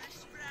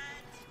nice.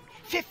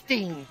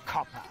 15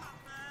 copper.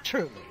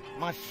 Truly,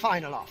 my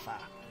final offer.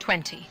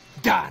 20.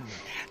 Done.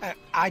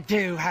 I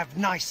do have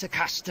nicer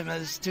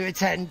customers to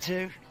attend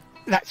to.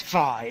 That's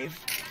 5.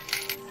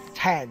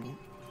 10.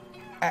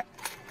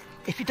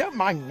 If you don't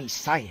mind me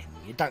saying,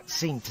 you don't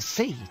seem to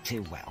see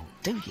too well,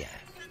 do you?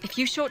 If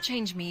you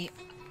shortchange me,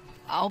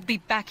 I'll be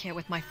back here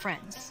with my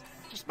friends.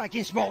 Just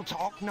making small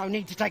talk, no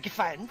need to take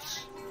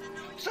offence.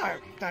 So,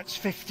 that's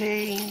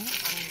 15 and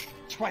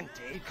 20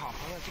 copper,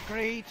 as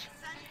agreed.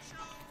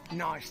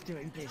 Nice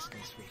doing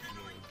business with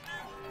you.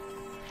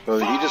 Well,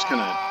 he just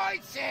kind of...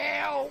 White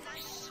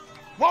silks,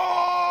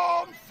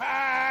 warm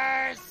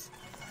furs,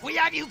 we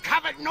have you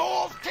covered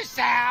north to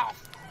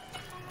south.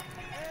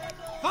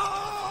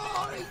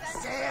 White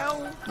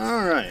silks,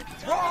 All right.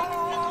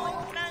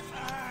 warm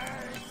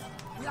furs,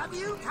 we have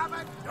you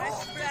covered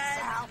north to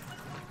south.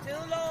 2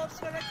 loaves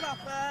for a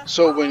copper.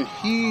 So when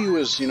he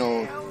was,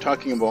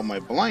 talking about my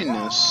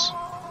blindness,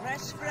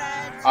 Fresh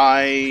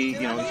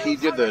bread. he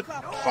did the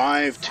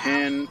 5,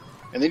 10,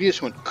 and then he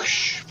just went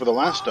for the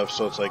last stuff.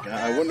 So it's like,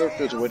 I wonder if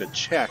there's a way to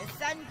check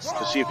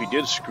to see if he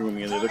did screw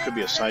me. And there could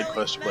be a side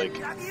quest of like,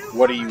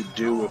 what do you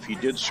do if he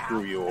did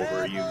screw you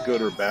over? Are you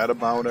good or bad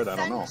about it? I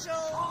don't know.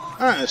 All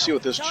right, let's see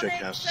what this chick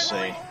has to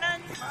say.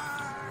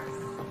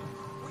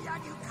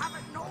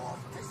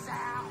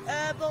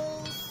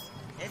 Herbals.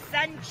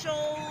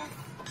 Essentials.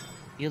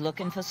 You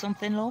looking for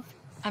something, love?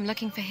 I'm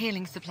looking for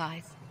healing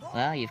supplies.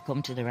 Well, you've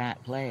come to the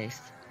right place.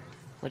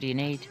 What do you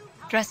need?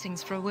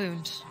 Dressings for a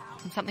wound,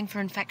 and something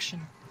for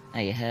infection.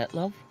 Are you hurt,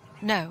 love?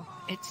 No,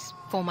 it's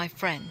for my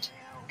friend.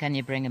 Can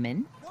you bring him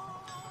in?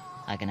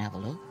 I can have a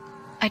look.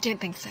 I don't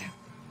think so.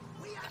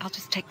 I'll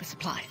just take the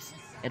supplies.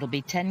 It'll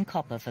be 10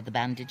 copper for the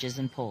bandages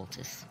and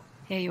poultice.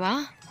 Here you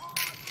are.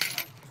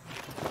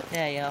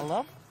 There you are,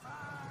 love.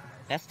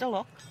 Best of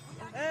luck.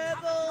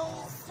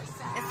 Herbals.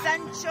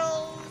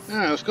 Essentials.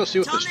 Yeah, let's go see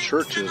what this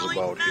church is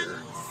about here.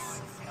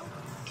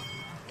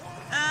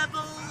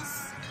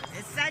 Herbals.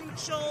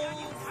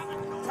 Essentials.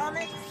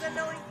 Tonics and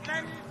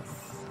ointments.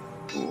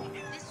 Ooh.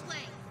 This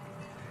way.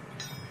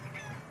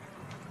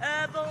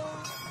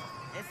 Herbals.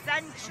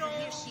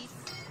 Essentials.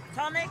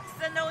 Tonics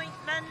and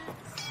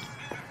ointments.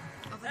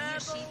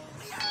 Herbals.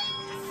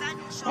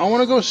 Essentials. I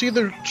want to go see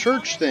the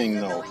church thing,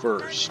 though,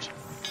 first.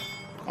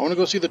 I want to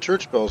go see the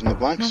church bells and the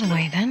blacksmith. Another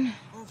way, then.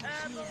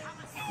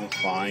 Oh,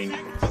 fine.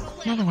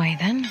 Another way,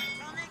 then.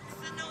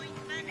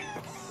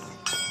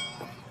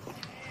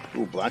 Ooh, Over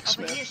here,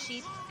 blacksmith.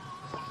 sheep.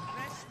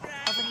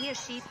 Over here,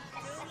 sheep.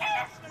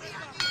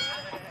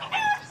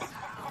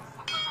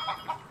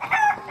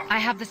 I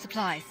have the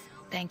supplies.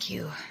 Thank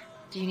you.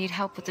 Do you need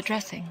help with the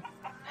dressing?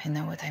 I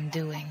know what I'm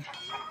doing.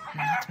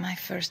 Not my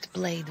first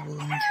blade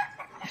wound.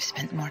 I've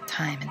spent more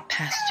time in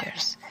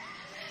pastures,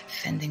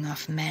 fending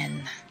off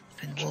men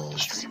and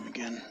wolves. Stream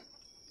again.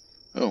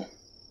 Oh,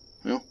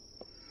 well.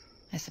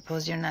 I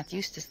suppose you're not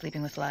used to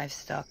sleeping with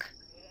livestock.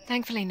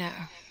 Thankfully, no.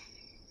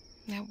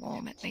 They're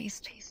warm, at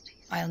least.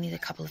 I'll need a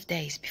couple of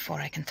days before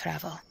I can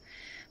travel.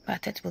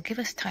 But it will give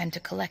us time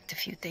to collect a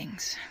few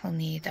things. We'll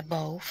need a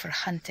bow for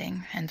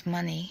hunting and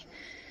money.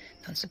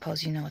 Don't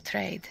suppose you know a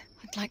trade.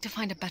 I'd like to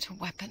find a better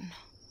weapon.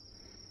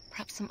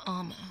 Perhaps some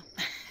armor.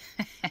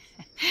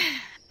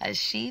 A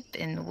sheep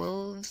in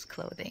wolves'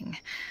 clothing.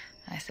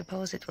 I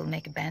suppose it will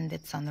make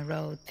bandits on the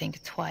road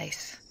think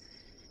twice.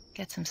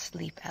 Get some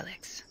sleep,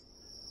 Alex.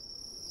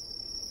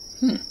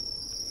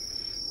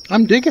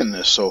 I'm digging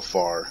this so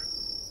far.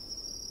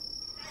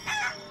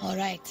 All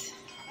right.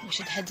 We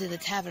should head to the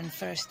tavern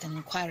first and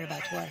inquire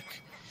about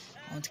work.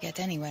 Won't get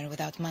anywhere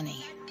without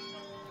money.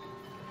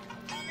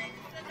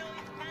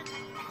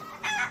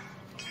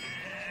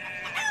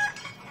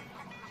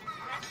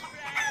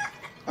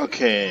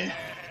 Okay.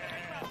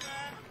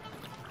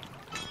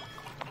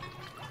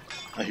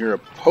 I hear a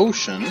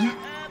potion.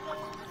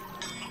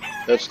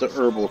 That's the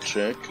herbal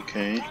chick,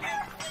 okay.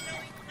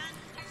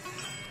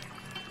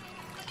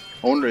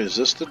 I wonder, is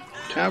this the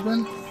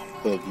tavern?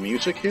 The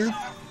music here?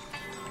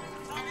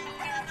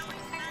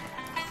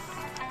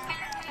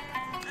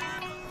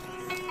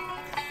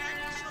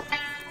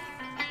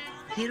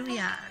 Here we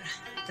are,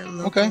 the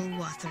local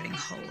watering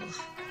hole.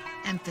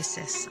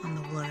 Emphasis on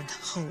the word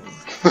hole.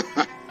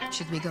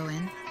 Should we go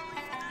in?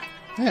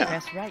 Yeah.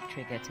 Press right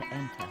trigger to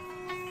enter.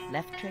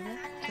 Left trigger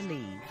to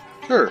leave.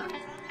 Sure.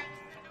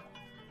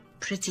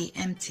 Pretty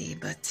empty,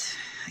 but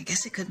I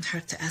guess it couldn't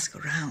hurt to ask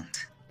around.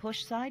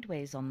 Push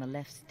sideways on the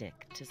left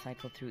stick to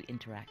cycle through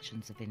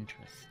interactions of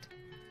interest.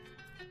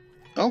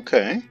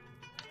 Okay.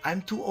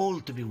 I'm too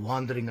old to be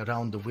wandering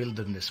around the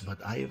wilderness, but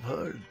I've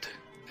heard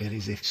there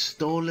is a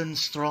stolen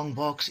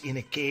strongbox in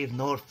a cave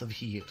north of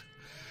here.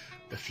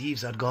 The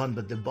thieves are gone,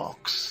 but the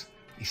box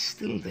is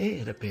still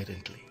there,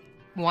 apparently.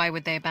 Why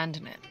would they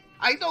abandon it?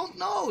 I don't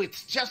know.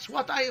 It's just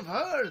what I've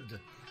heard.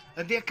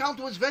 And the account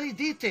was very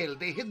detailed.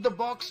 They hid the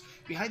box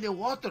behind a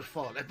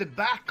waterfall at the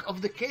back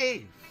of the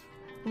cave.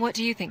 What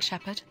do you think,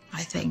 Shepard?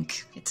 I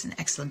think it's an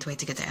excellent way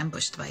to get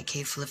ambushed by a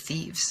cave full of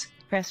thieves.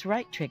 Press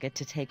right trigger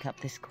to take up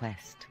this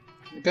quest.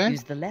 Okay.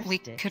 Use the left We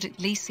stick. could at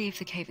least see if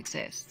the cave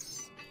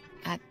exists.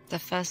 At the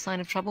first sign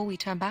of trouble, we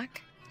turn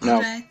back. Now,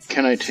 Alright.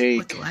 can I take...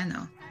 What do I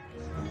know?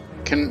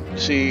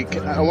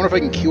 I wonder if I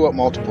can queue up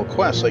multiple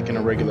quests like in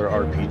a regular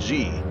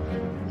RPG,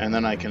 and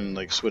then I can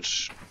like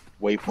switch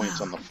waypoints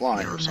Well, on the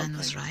fly the or old something. man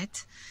was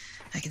right.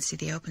 I can see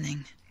the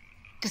opening.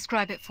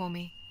 Describe it for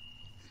me.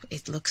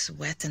 It looks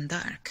wet and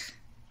dark.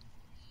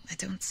 I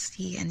don't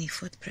see any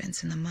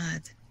footprints in the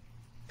mud.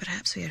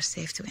 Perhaps we are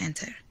safe to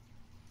enter.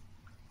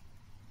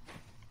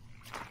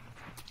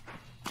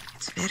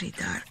 It's very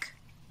dark.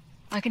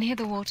 I can hear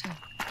the water.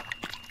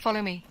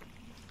 Follow me.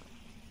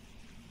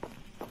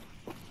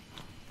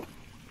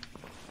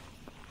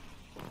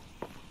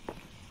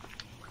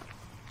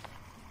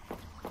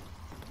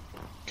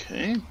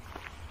 Okay.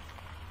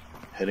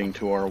 Heading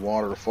to our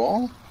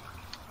waterfall.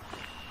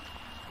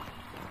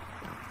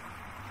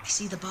 I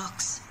see the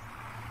box.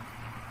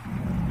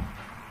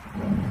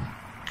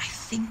 I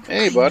think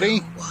Hey, I buddy.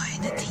 know why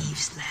the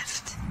thieves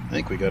left. I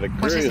think we got a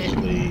What is it?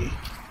 grizzly.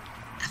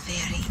 A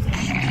very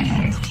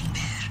angry-looking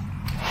bear.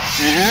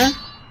 Uh-huh.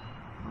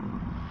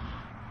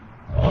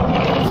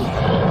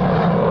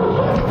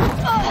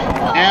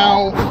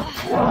 Ow!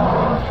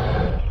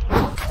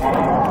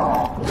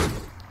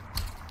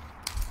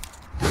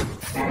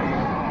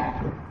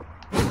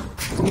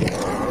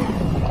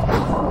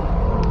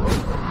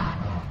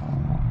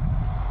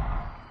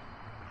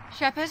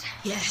 Shepard,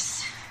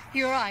 Yes.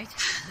 you all right?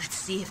 Let's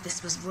see if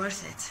this was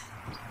worth it.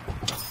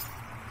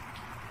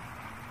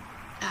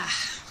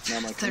 Now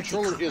my 30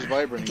 controller is copper.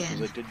 vibrating Again,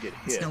 because I did get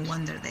it's hit. no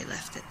wonder they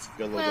left it.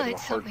 Got a little Well, bit of a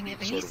it's something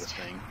heartbeat at sort of a least.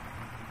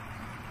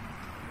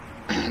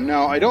 thing.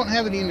 Now, I don't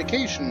have any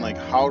indication, like,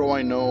 how do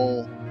I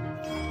know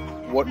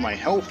what my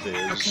health is?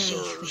 Okay,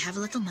 or we have a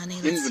little money.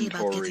 Let's see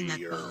about getting that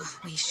inventory, or bow.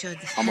 We should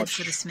how head much-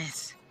 for the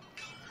smith.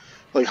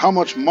 like, how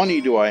much money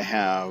do I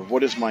have?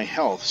 What is my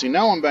health? See,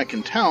 now I'm back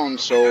in town,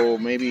 so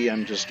maybe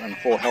I'm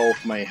full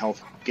health. My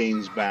health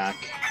gains back.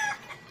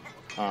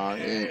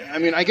 I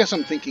mean, I guess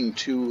I'm thinking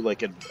too,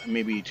 like,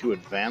 maybe too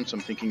advanced.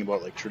 I'm thinking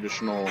about, like,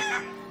 traditional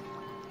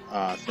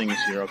things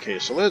here. Okay,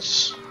 so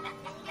let's...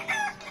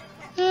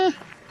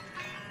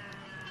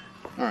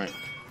 Alright,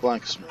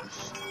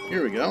 blacksmith.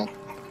 Here we go.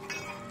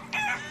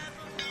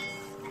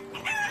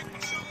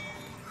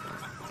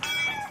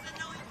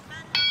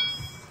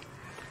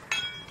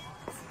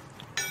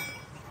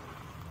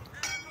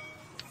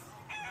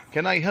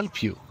 Can I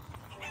help you?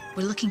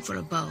 We're looking for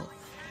a bow,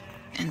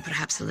 and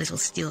perhaps a little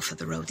steel for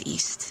the road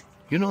east.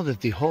 You know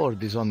that the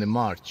Horde is on the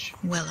march.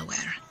 Well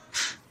aware.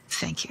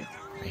 Thank you.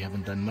 I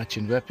haven't done much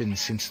in weapons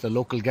since the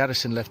local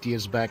garrison left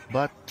years back,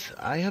 but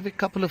I have a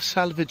couple of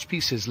salvage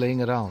pieces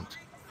laying around.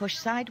 Push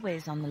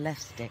sideways on the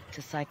left stick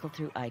to cycle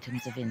through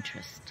items of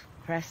interest.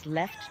 Press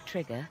left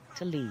trigger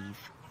to leave.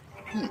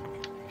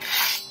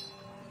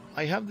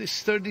 I have this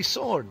sturdy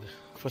sword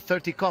for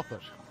 30 copper.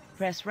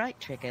 Press right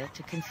trigger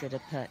to consider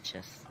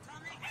purchase.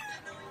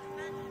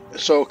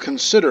 So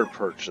consider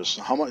purchase.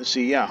 How much?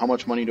 See, yeah. How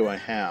much money do I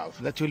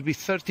have? That will be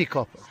 30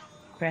 copper.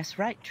 Press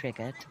right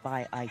trigger to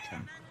buy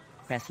item.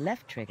 Press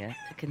left trigger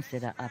to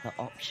consider other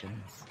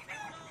options.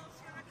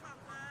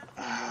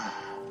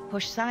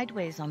 Push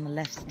sideways on the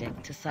left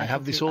stick to cycle I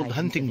have this through old items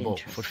hunting of bow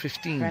interest. for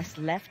 15.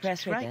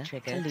 Press right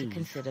trigger to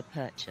consider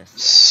purchase.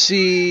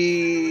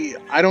 See,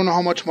 I don't know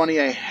how much money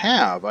I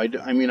have. I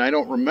mean, I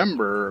don't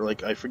remember.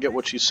 Like, I forget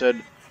what she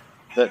said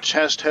that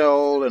chest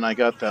held, and I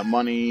got that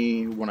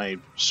money when I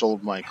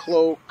sold my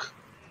cloak.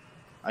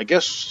 I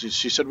guess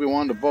she said we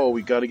wanted a bow.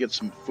 We got to get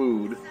some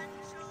food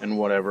and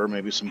whatever,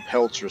 maybe some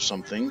pelts or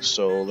something.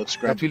 So let's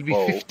grab That will the be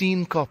bow.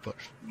 15 copper.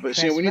 But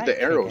see, we need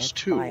the arrows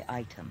too. Buy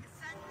item.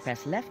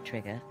 Press left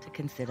trigger to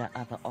consider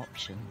other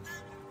options.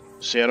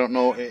 See, I don't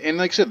know. And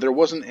like I said, there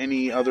wasn't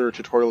any other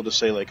tutorial to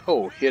say like,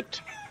 oh, hit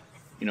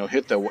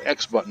the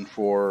X button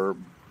for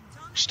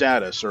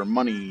status or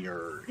money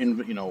or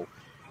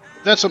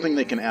that's something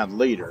they can add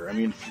later. I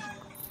mean,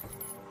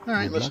 all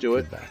right, Good let's luck do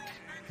with it. that.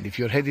 And if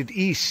you're headed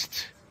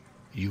east,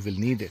 you will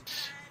need it.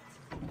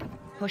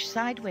 Push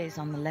sideways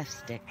on the left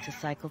stick to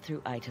cycle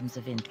through items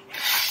of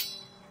interest.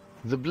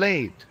 The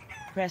blade.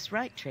 Press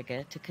right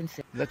trigger to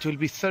consider. That will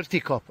be 30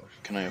 copper.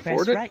 Can I Press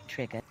afford it? right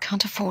trigger.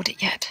 Can't afford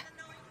it yet.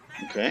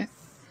 Okay.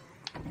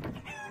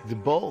 The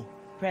bow.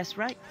 Press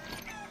right.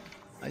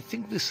 I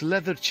think this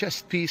leather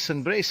chest piece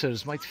and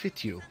bracers might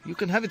fit you. You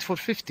can have it for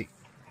 50.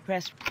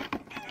 Press.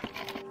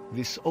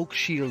 This oak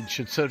shield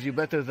should serve you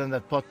better than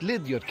that pot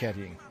lid you're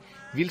carrying.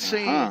 We'll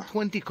say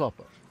 20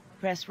 copper.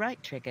 Press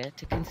right trigger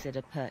to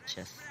consider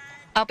purchase.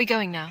 I'll be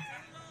going now.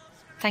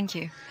 Thank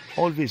you.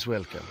 Always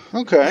welcome.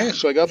 Okay,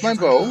 so I got my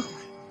bow.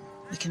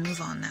 We can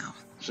move on now.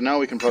 So now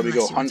we can probably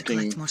Unless go you want to hunting.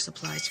 collect more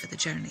supplies for the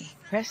journey.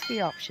 Press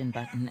the option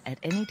button at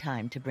any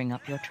time to bring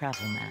up your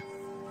travel map.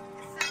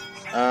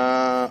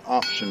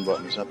 Option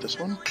button. Is that this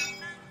one?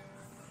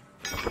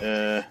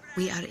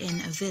 We are in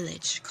a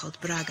village called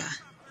Braga.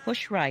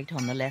 Push right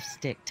on the left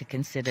stick to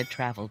consider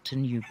travel to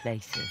new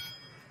places.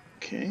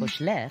 Okay. Push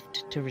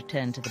left to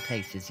return to the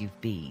places you've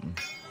been.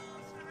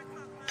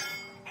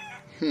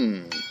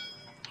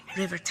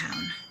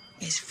 Rivertown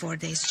is 4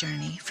 days'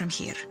 journey from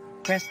here.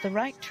 Press the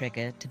right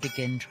trigger to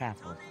begin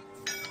travel.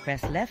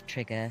 Press left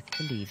trigger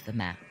to leave the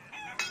map.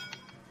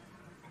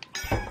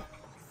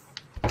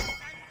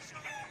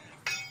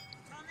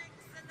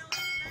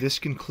 This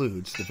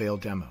concludes the Vale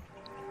demo.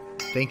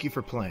 Thank you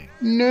for playing.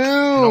 No! You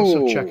can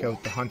also check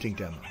out the hunting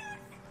demo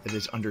that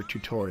is under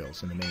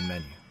tutorials in the main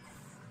menu.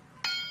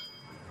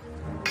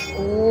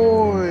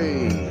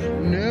 Oi!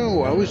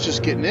 No, I was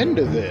just getting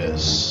into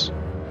this.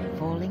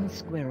 Falling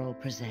Squirrel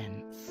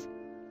presents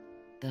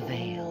The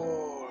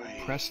Vale.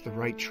 Oi. Press the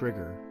right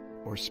trigger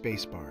or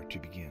spacebar to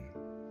begin.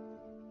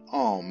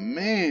 Oh,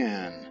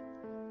 man.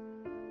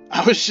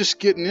 I was just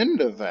getting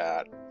into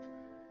that.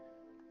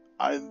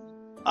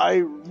 I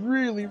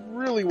really,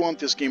 really want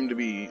this game to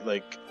be,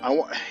 like,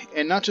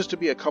 and not just to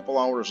be a couple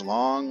hours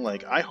long.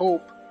 Like, I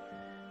hope,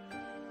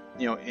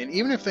 you know, and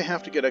even if they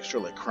have to get extra,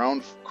 like,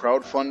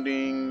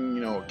 crowdfunding,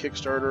 you know,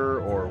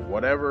 Kickstarter or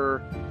whatever,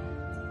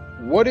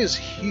 what is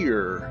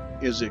here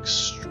is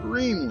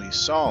extremely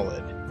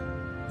solid.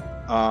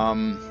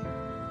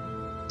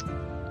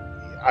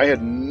 I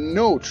had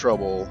no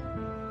trouble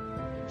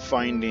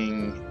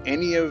finding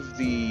any of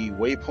the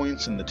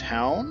waypoints in the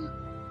town.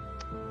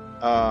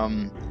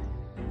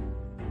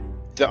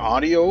 The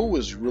audio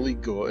was really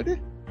good.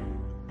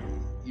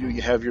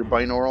 You have your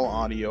binaural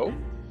audio.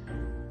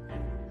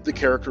 The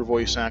character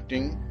voice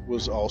acting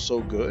was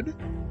also good.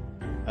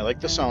 I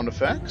like the sound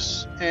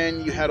effects,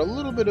 and you had a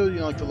little bit of, you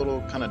know, like the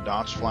little kind of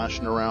dots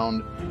flashing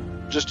around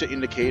just to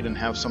indicate and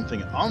have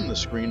something on the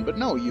screen, but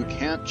no, you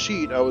can't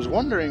cheat. I was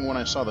wondering when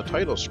I saw the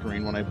title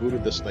screen, when I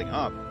booted this thing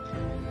up,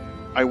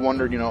 I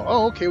wondered, you know,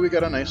 oh, okay, we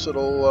got a nice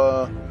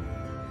little,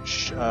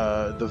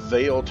 the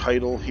Vale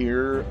title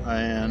here,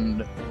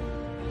 and,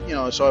 you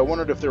know, so I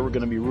wondered if there were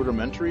going to be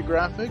rudimentary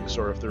graphics,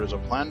 or if there is a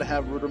plan to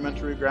have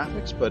rudimentary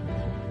graphics, but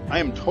I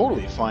am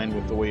totally fine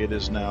with the way it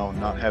is now,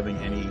 not having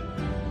any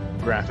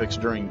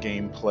graphics during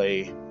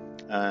gameplay.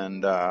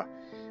 And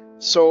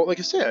so, like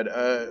I said,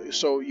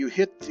 so you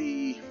hit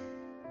the,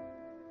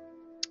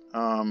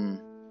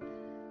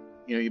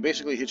 you know, you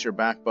basically hit your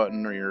back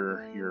button or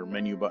your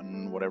menu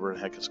button, whatever the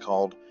heck it's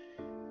called,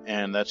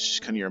 and that's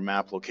just kind of your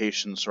map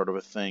location sort of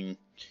a thing.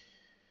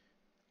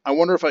 I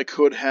wonder if I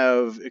could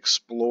have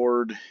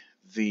explored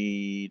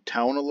the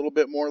town a little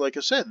bit more. Like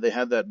I said, they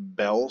had that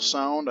bell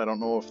sound. I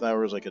don't know if that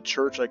was like a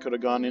church I could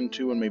have gone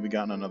into and maybe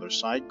gotten another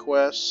side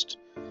quest.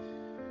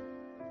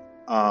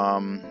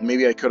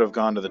 Maybe I could have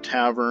gone to the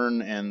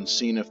tavern and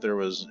seen if there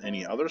was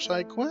any other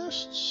side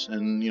quests.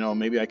 And, you know,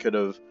 maybe I could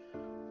have,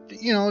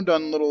 you know,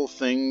 done little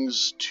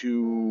things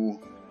to,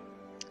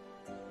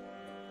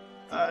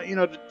 you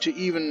know, to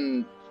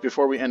even,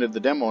 before we ended the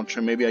demo,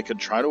 maybe I could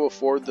try to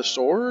afford the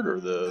sword or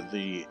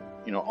the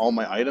you know, all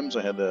my items.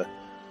 I had the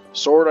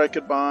sword I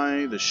could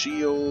buy, the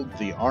shield,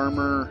 the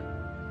armor.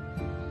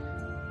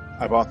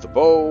 I bought the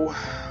bow.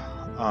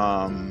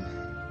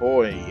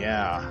 Boy,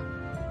 yeah.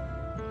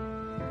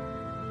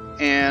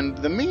 And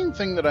the main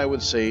thing that I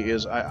would say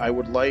is I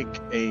would like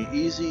a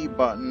easy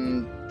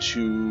button to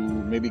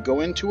maybe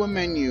go into a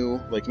menu,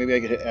 like maybe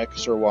I could hit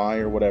X or Y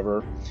or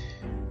whatever.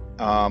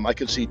 I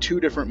could see two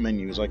different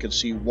menus. I could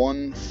see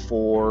one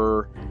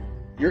for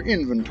your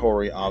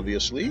inventory,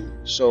 obviously.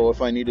 So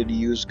if I needed to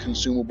use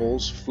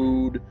consumables,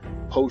 food,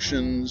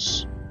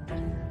 potions,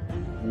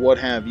 what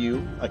have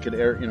you, I could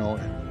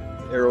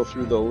arrow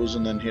through those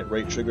and then hit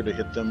right trigger to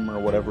hit them or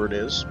whatever it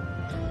is.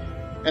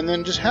 And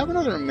then just have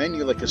another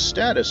menu, like a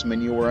status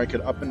menu, where I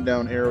could up and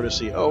down arrow to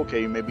see, oh,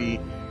 okay, maybe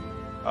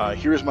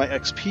here's my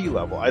XP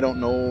level. I don't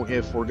know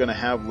if we're going to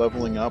have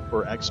leveling up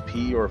or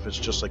XP, or if it's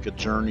just like a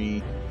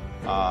journey.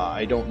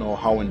 I don't know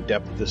how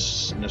in-depth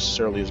this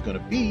necessarily is going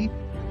to be,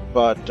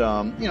 but,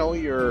 you know,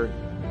 your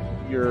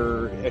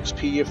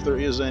XP, if there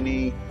is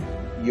any,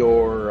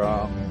 your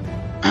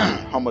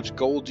how much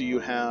gold do you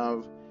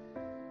have,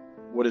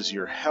 what is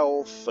your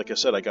health. Like I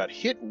said, I got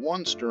hit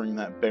once during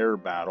that bear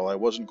battle. I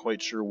wasn't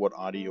quite sure what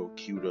audio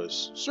cue to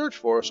search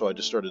for, so I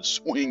just started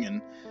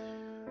swinging.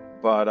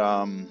 But,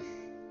 and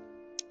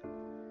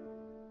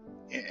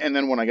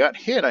then when I got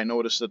hit, I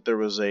noticed that there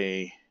was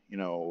a, you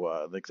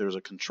know, like there was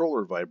a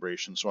controller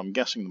vibration, so I'm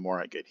guessing the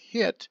more I get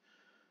hit,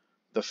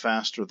 the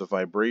faster the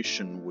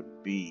vibration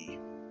would be.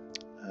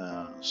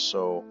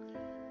 So,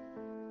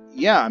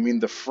 yeah, I mean,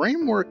 the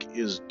framework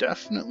is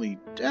definitely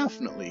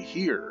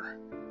here.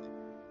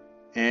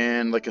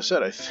 And like I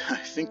said, I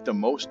think the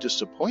most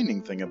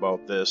disappointing thing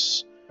about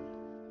this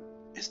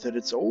is that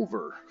it's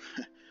over.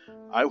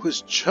 I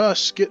was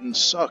just getting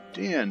sucked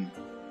in.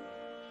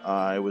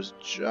 I'm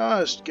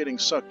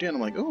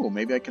like, oh,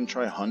 maybe I can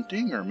try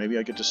hunting, or maybe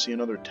I get to see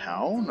another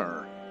town,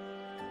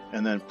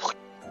 and then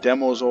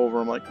demo's over.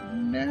 I'm like,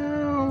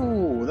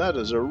 no, that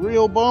is a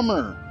real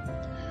bummer.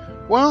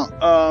 Well,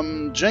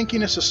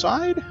 jankiness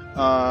aside,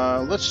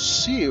 let's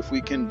see if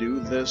we can do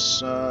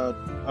this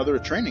other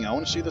training. I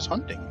want to see this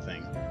hunting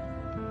thing.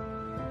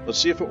 Let's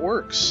see if it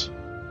works.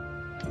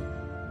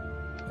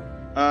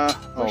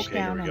 Push Okay, here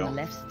down we on go. the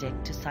left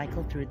stick to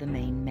cycle through the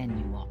main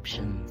menu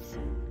options.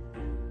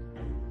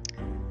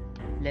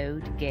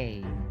 Load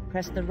game.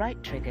 Press the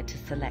right trigger to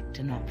select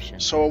an option.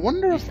 So I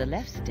wonder Use the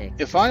left stick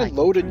if to I cycle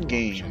loaded through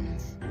game,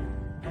 options.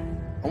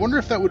 I wonder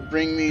if that would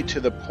bring me to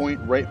the point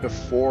right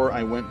before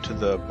I went to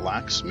the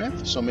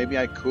blacksmith, so maybe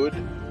I could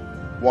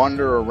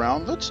wander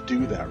around. Let's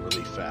do that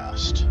really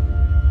fast,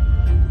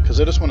 because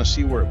I just want to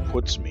see where it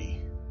puts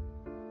me.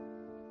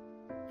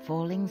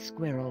 Falling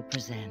Squirrel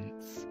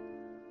presents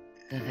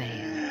The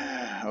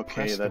Veil. Okay,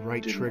 Press that the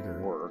right didn't trigger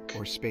work.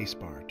 or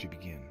spacebar to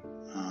begin.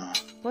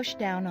 Push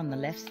down on the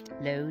left.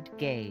 Load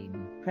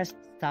game. Press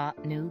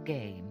start new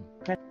game.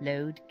 Press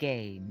load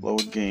game.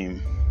 Load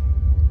game.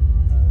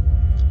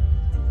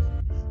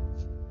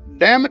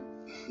 Damn it!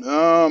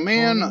 Oh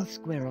man! Falling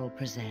Squirrel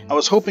presents I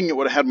was hoping it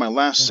would have had my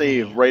last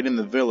save right in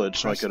the village,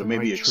 so I Press could have the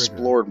maybe right trigger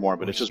explored more,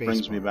 but or it just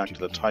brings me spacebar back to to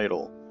the begin.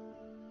 title.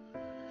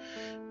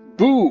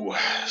 Boo!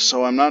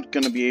 So I'm not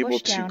going to be able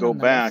Push to down go on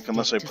the back left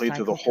unless I stick to play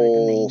through the cycle through the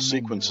main whole menu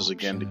sequences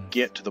again to options.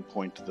 get to the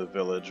point of the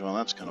village. Well,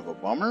 that's kind of a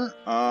bummer.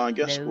 I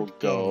guess Load we'll game.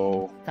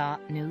 go...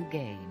 Start new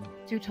game.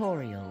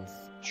 Tutorials.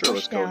 Sure, Push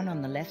let's go. down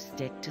on the left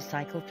stick to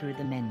cycle through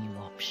the menu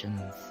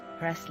options.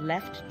 Press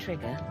left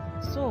trigger.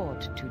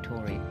 Sword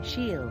tutorial.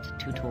 Shield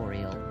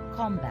tutorial.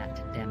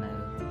 Combat demo.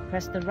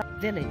 Press the right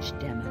village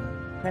demo.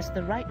 Press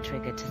the right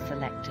trigger to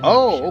select an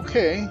option.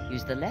 Okay.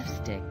 Use the left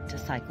stick to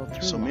cycle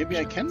through So maybe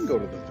I can options. go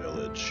to the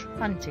village.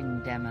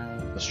 Hunting demo.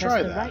 Let's Press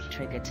try the that. right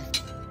trigger to...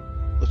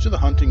 Let's do the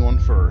hunting one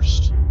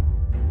first.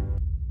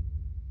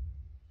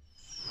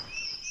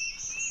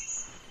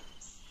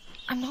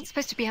 I'm not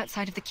supposed to be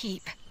outside of the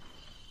keep.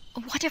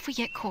 What if we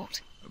get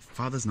caught?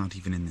 Father's not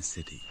even in the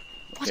city.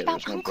 What Okay, about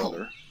there's my Uncle?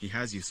 brother. He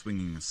has you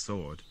swinging a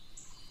sword.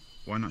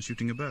 Why not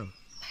shooting a bow?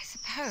 I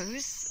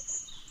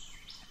suppose.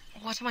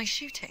 What am I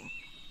shooting?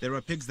 There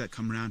are pigs that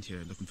come round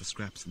here looking for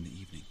scraps in the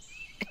evening.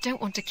 I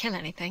don't want to kill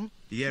anything.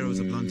 The arrows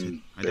are blunted.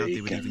 I doubt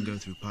they would bacon. even go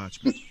through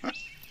parchment.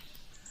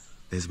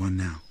 There's one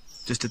now,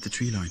 just at the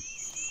tree line.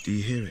 Do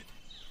you hear it?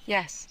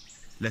 Yes.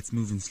 Let's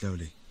move in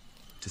slowly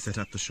to set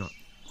up the shot.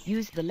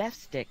 Use the left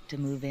stick to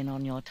move in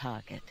on your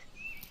target.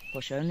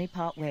 Push only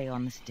part way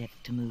on the stick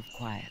to move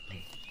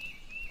quietly.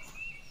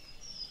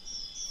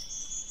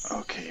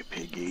 Okay,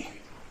 piggy.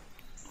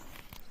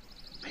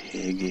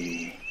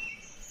 Piggy.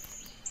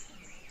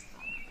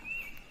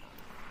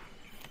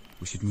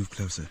 We should move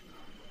closer.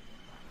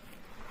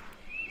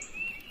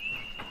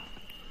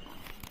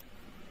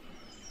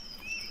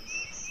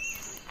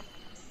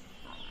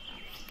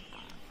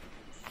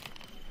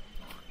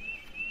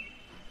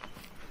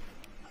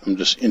 I'm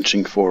just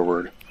inching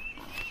forward.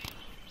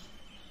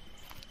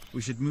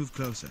 We should move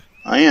closer.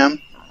 I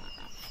am.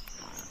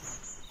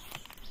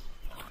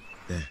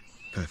 There,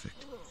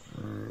 perfect.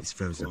 He's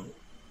frozen.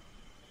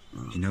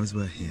 He knows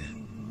we're here.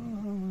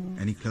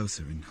 Any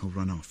closer and he'll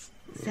run off.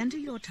 Center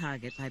your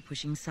target by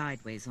pushing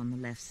sideways on the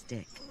left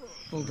stick.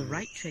 Pull the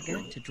right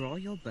trigger to draw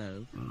your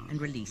bow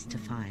and release to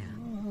fire.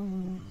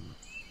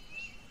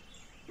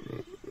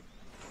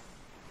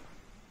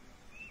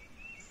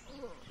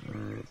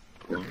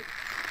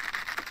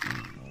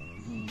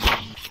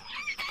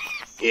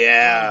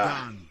 Yeah.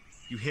 Well done.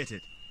 You hit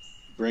it.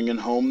 Bringing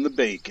home the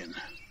bacon.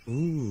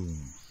 Ooh,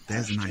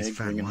 there's a nice Hashtag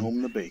fat bringing one.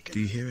 home the bacon. Do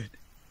you hear it?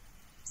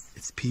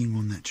 It's peeing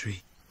on that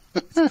tree.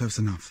 It's close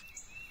enough.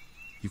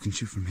 You can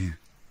shoot from here.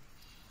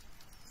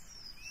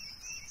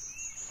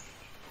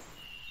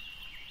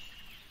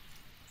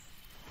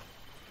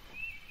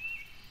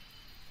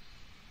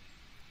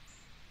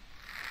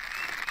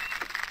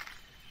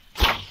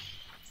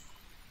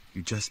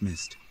 You just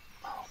missed.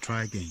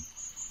 Try again.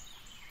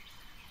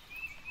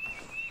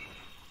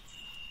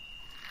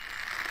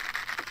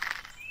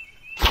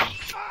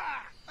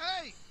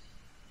 Hey!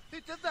 Who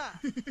did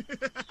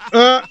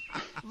that?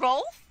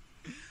 Rolf?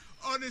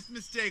 Honest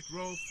mistake,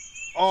 Rolf.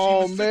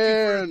 Oh, She was looking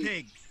for a man.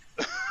 pig.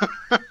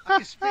 I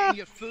can spit in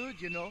your food,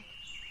 you know.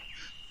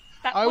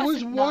 That I was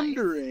wasn't nice.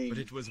 wondering. But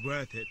it was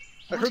worth it.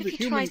 I What heard if the he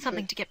human tries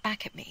something thing. to get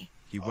back at me?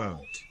 He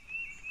won't.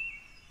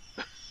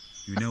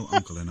 You know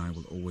Uncle and I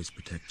will always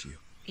protect you.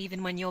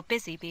 Even when you're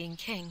busy being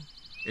king.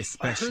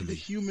 Especially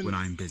human, when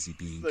I'm busy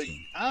being Like,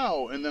 king.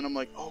 ow, and then I'm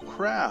like, oh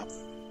crap.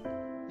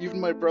 Even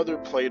my brother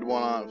played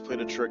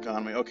a trick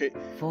on me. Okay,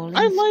 Falling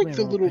I like the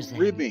Squirrel little presents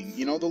ribbing,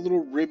 you know, the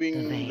little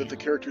ribbing The that the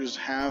Veil. characters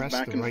have Press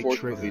back the and right forth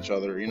trigger with each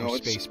other. You know, or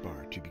it's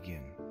spacebar to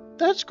begin.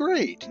 that's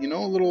great. You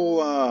know, a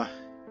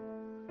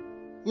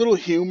little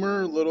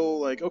humor, little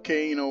like,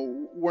 okay, you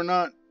know, we're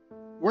not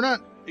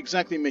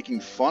exactly making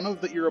fun of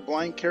that you're a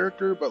blind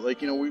character, but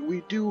like, you know,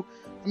 we do.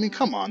 I mean,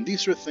 come on,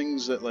 these are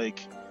things that like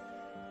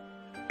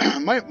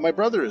my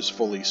brother is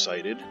fully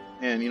sighted,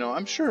 and you know,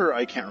 I'm sure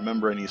I can't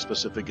remember any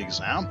specific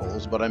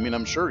examples, but I mean,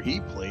 I'm sure he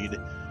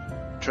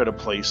tried to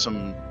play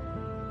some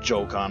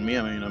joke on me.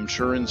 I mean, I'm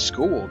sure in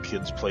school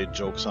kids played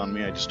jokes on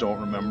me. I just don't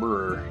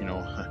remember, or you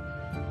know,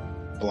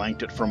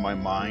 blanked it from my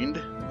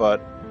mind.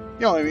 But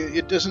you know, I mean,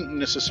 it doesn't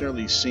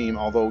necessarily seem.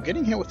 Although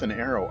getting hit with an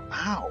arrow,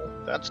 ow,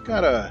 that's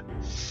gotta.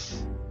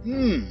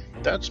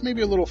 That's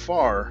maybe a little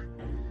far.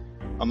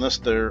 Unless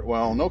they're,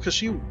 well, no, because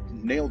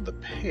nailed the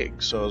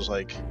pig. So I was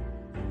like,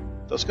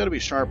 that's got to be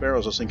sharp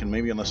arrows. I was thinking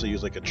maybe unless I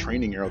used like a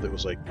training arrow that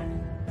was like,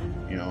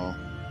 you know,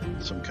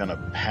 some kind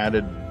of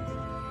padded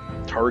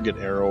target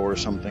arrow or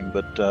something.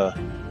 But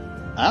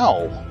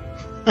ow!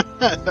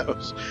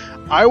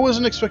 I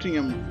wasn't expecting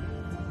him.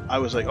 I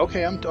was like,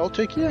 okay, I'll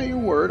take your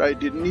word. I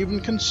didn't even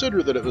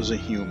consider that it was a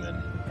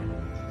human.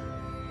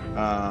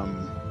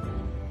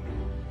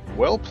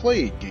 Well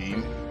played,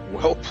 game.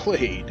 Well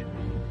played.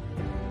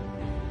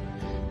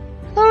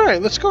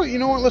 Alright, let's go. You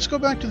know what? Let's go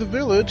back to the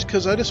village,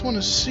 because I just want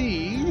to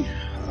see...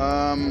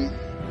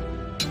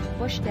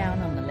 Push down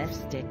on the left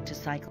stick to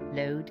cycle.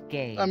 Load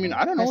game. I mean,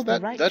 I don't know.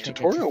 That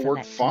tutorial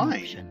worked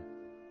fine.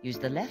 Use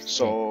the left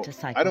so, stick to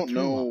cycle. I don't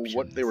know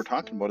what they were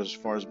talking about as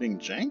far as being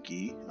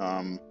janky.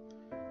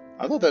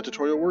 I thought that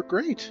tutorial worked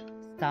great.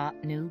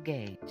 Start new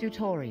game.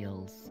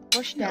 Tutorials.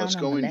 Push down let's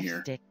on go the in left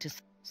here. stick to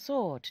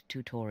sword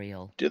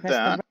tutorial. Did Press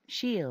that. The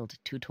shield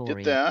tutorial.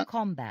 Did that.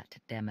 Combat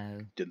demo.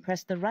 Did.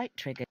 Press the right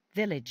trigger.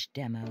 Village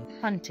demo.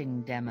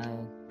 Hunting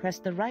demo. Press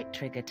the right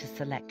trigger to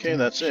select. Okay,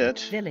 that's it.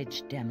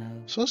 Village demo.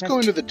 So let's go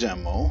into the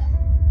demo.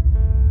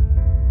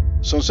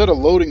 So instead of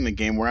loading the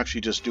game, we're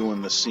actually just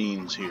doing the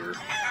scenes here.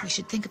 We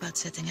should think about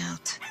setting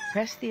out.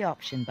 Press the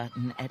option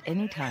button at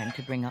any time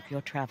to bring up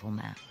your travel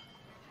map.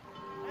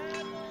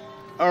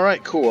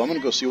 Alright, cool. I'm gonna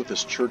go see what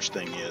this church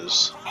thing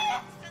is.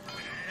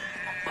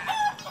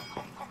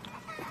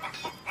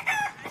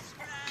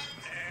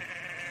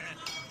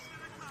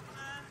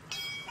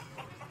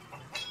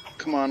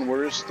 Come on,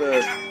 where's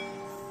the...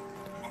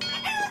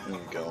 There we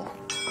go.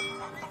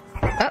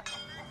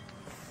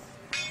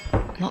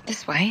 Not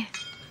this way.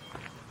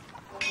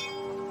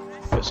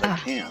 Guess I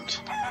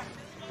can't.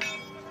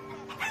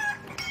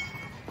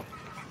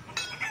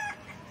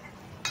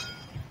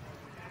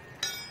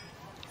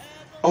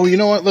 Oh, you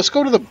know what? Let's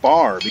go to the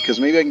bar, because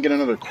maybe I can get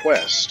another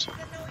quest.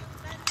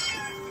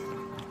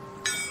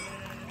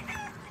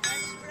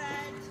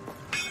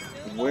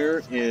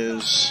 Where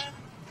is...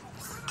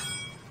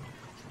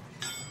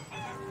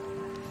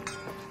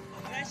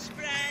 Fresh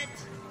bread,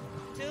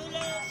 2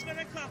 loaves for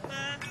a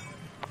copper.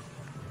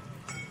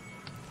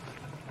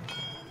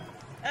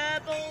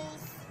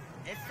 Herbals,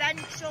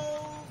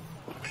 essentials,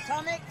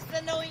 tonics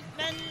and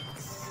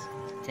ointments.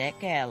 Take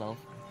care, love.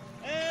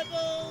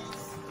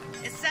 Herbals,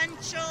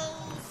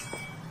 essentials,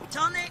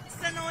 tonics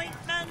and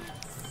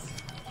ointments.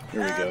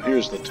 Here we go.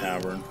 Here's the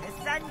tavern.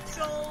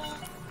 Essentials,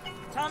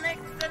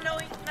 tonics and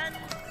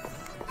ointments.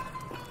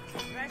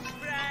 Fresh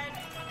bread,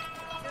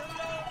 2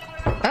 loaves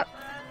for a copper.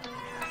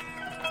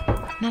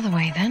 Another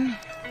way, then.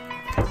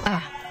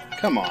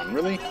 Come on,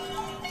 really?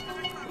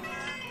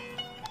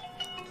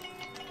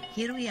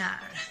 Here we are.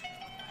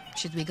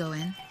 Should we go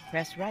in?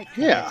 Press right.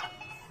 Yeah.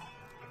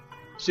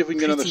 See if we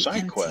can get another Pretty side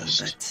empty,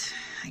 quest. But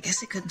I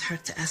guess it couldn't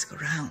hurt to ask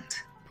around.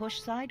 Push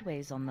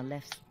sideways on the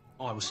left.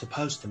 I was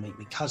supposed to meet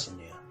my cousin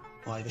here.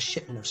 I have a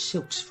shipment of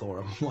silks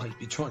for him. Why he'd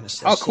be trying to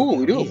sell Oh, cool. silk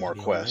We do out have here, more to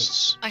be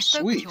quests. I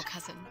spoke with Sweet. your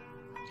cousin.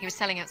 He was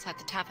selling outside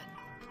the tavern.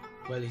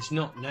 honest. Well, he's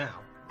not now.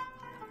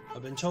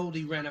 I've been told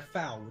he ran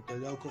afoul with the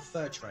local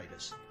fur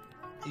traders.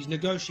 He's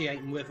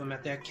negotiating with them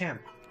at their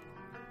camp.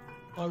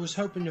 I was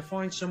hoping to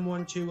find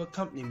someone to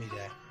accompany me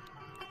there.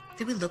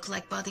 Do we look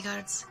like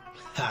bodyguards?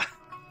 Ha!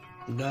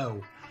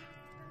 No.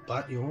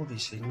 But you're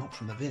obviously not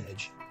from the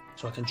village,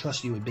 so I can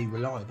trust you would be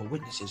reliable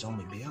witnesses on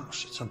my behalf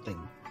should something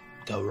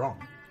go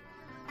wrong.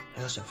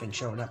 I also think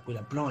showing up with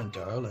a blind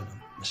girl and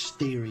a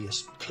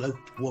mysterious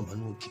cloaked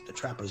woman will keep the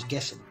trappers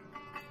guessing.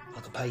 I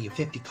could pay you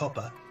 50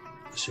 copper,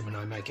 assuming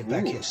I make it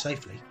back Ooh. here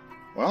safely.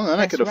 Well, then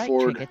I could Press right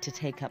afford... trigger to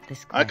take up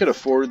this I could quest.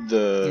 afford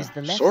the Use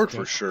the left sword stick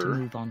for to sure.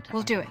 move on to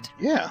We'll do other. it.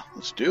 Yeah,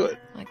 let's do it.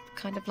 I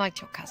kind of liked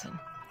your cousin.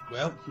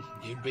 Well,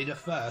 you'd be the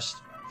first.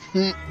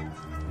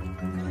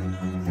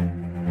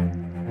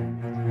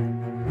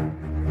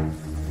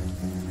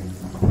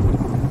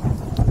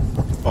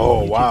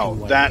 Oh, You wow. took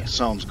away That here.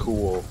 sounds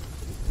cool.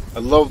 I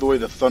love the way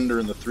the thunder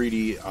in the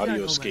 3D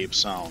Gentlemen. audioscape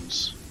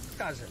sounds.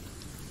 Cousin,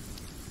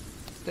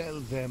 tell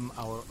them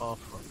our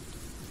offer.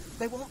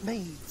 They want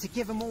me to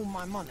give them all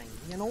my money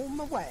and all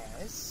my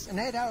wares and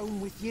head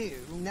home with you,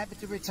 never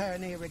to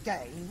return here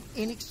again,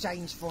 in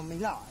exchange for me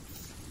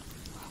life.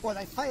 What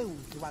they fail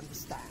to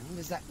understand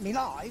is that me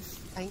life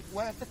ain't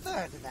worth a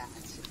third of that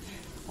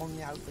on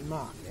the open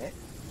market.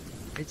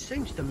 It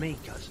seems to me,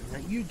 cousin,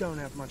 that you don't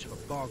have much of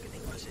a bargaining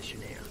position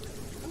here.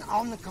 And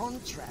on the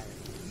contrary,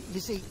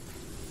 you see,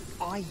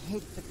 I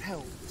hid the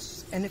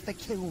pelts, and if they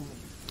kill me,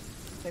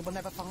 they will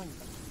never find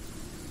them.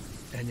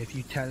 And if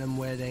you tell them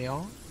where they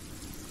are?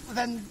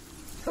 Then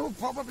they'll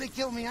probably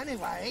kill me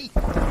anyway.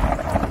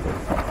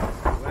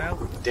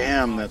 Well,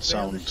 Damn, that I'll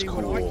sounds see what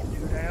I cool. can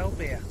do to help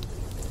you.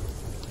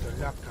 Good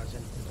luck,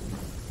 cousin.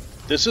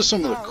 This is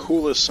some of the Oh,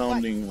 coolest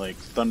sounding, like,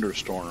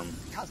 thunderstorm.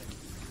 Cousin.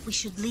 We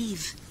should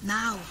leave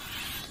now.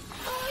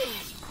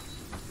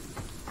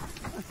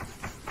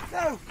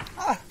 No,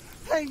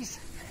 please,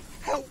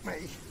 help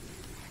me.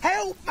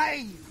 Help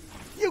me!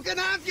 You can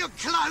have your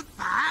cloak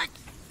back!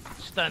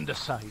 Stand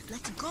aside.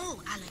 Let go,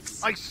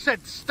 Alex. I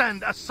said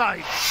stand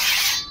aside.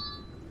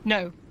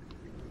 No.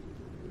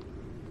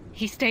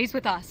 He stays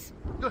with us.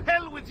 To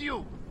hell with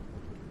you!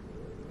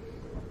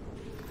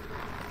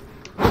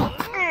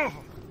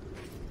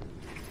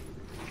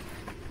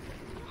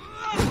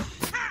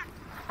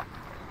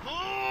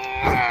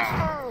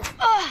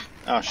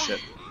 Oh,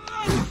 shit.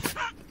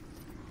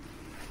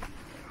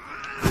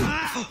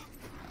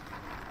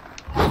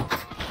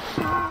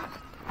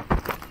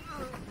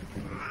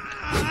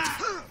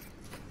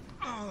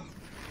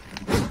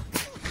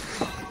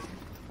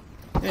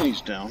 And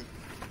he's down.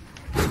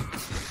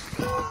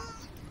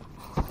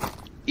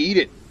 Eat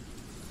it.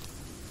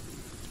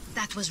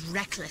 That was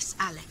reckless,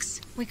 Alex.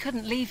 We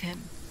couldn't leave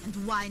him.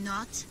 And why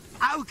not?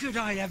 How could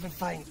I ever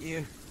thank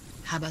you?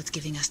 How about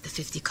giving us the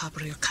 50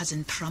 copper your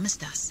cousin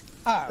promised us?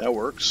 Oh. That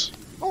works.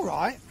 All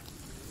right.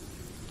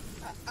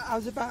 I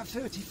was about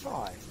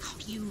 35. Oh,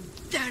 you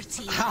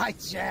dirty... I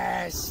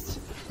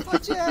jest.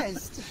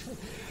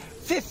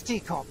 50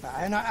 copper,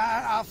 and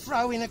I'll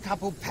throw in a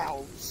couple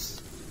pelts.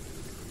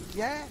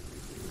 Yeah?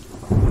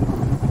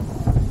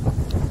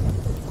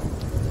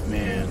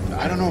 Man,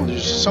 I don't know.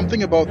 There's just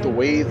something about the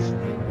way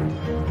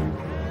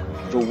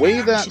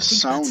that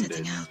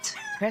sounded.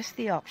 Press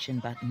the option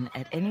button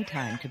at any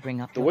time to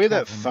bring up The way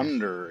that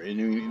thunder,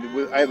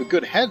 and I have a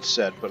good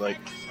headset, but like,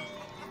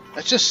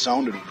 that just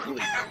sounded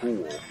really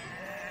cool.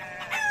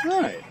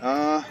 Alright,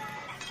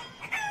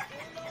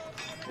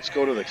 let's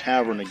go to the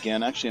tavern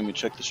again. Actually, let me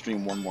check the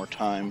stream one more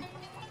time,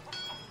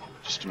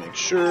 just to make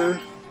sure.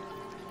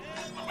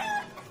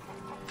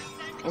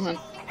 Come on.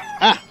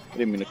 Ah! I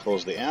didn't mean to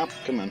close the app.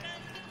 Come on.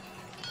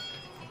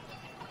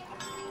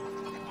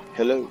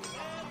 Hello.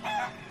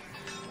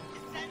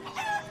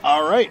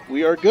 Alright,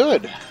 we are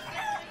good.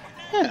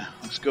 Yeah,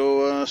 let's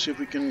go see if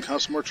we can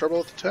cause some more trouble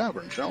at the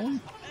tavern, shall we?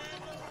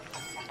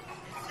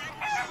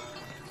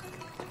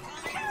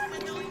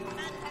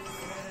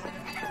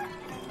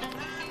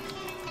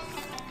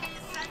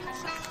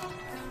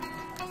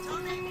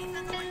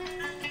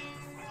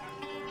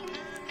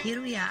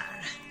 Here we are.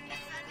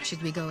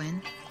 Should we go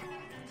in?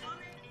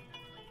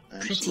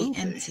 Absolutely.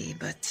 Pretty empty,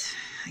 but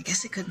I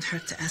guess it couldn't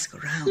hurt to ask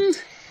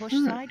around. Push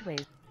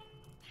sideways.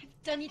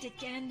 I've done it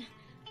again.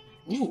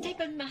 Ooh. The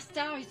stable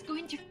master is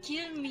going to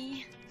kill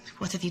me.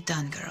 What have you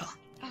done, girl?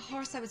 A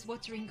horse I was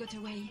watering got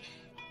away.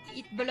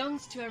 It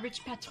belongs to a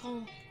rich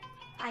patron.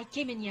 I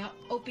came in here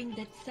hoping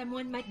that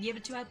someone might be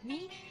able to help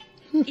me.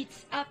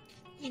 It's up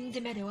in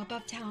the meadow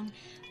above town,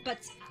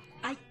 but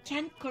I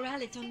can't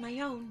corral it on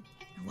my own.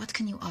 What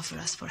can you offer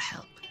us for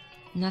help?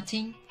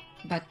 Nothing,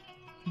 but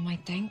my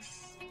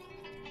thanks.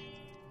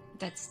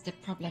 That's the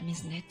problem,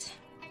 isn't it?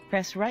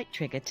 Press right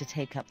trigger to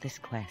take up this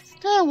quest.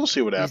 Yeah, we'll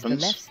see what Use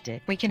happens. the left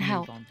stick. We can to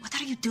help. move on. What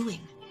are you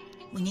doing?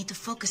 We need to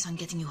focus on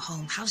getting you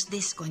home. How's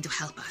this going to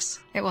help us?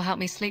 It will help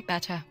me sleep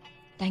better.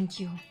 Thank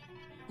you.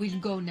 We'll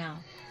go now.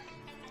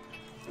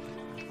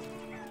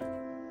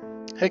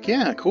 Heck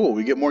yeah, cool.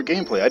 We get more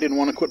gameplay. I didn't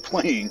want to quit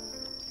playing.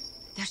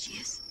 There she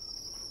is.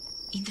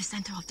 In the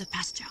center of the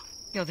pasture.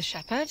 You're the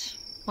shepherd?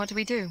 What do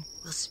we do?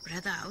 We'll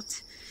spread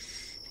out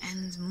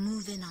and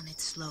move in on it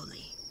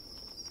slowly.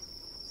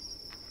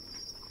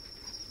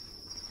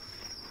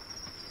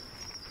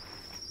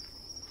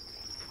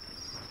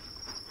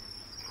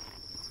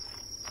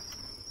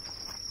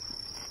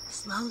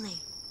 Slowly,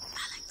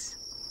 Alex,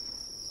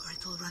 or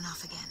it will run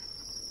off again.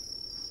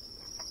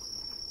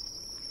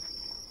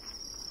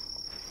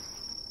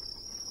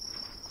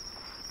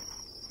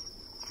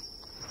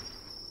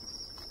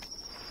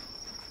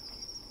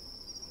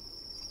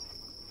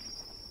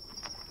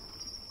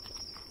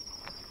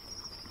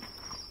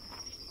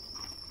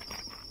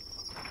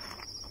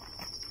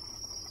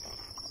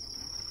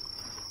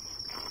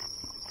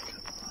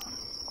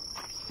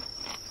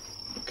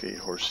 Okay,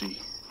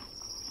 horsey.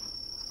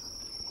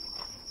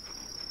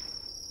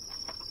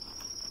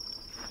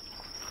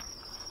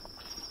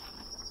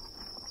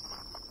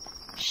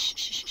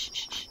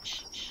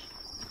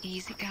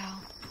 Easy, girl.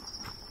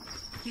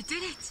 You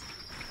did it!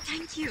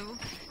 Thank you!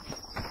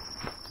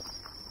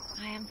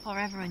 I am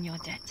forever in your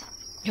debt.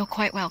 You're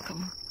quite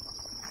welcome.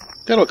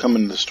 That'll come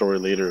into the story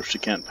later if she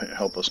can't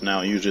help us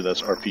now. Usually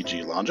that's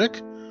RPG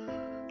logic.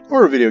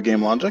 Or video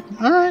game logic.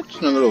 Alright, it's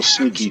another little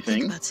sneaky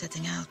thing. About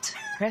setting out.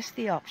 Press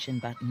the option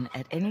button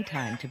at any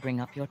time to bring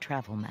up your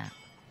travel map.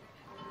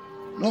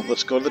 Well,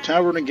 let's go to the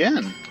tavern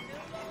again.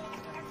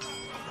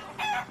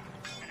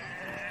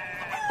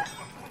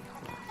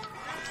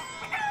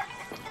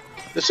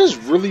 This is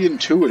really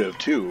intuitive,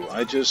 too.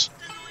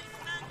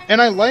 And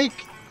I like,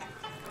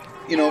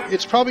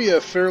 it's probably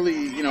a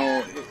fairly,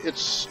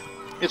 it's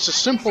a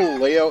simple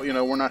layout,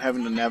 we're not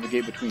having to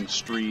navigate between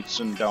streets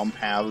and down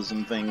paths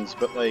and things,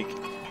 but like,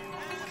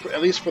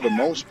 at least for the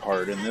most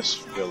part in this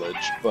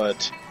village,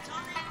 but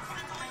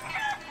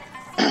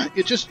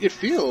it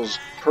feels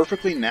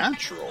perfectly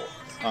natural.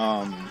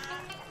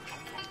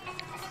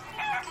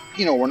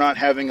 We're not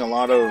having a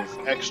lot of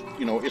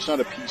it's not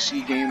a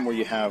PC game where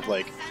you have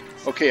like,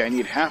 okay, I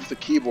need half the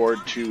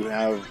keyboard to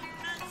have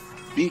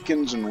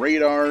beacons and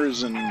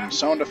radars and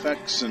sound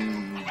effects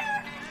and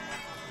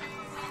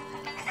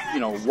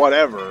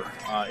whatever.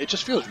 It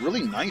just feels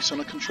really nice on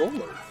a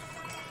controller.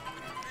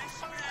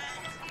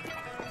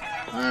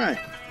 Alright.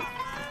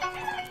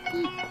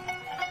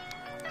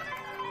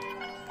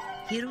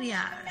 Here we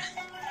are.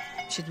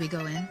 Should we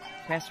go in?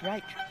 Press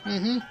right.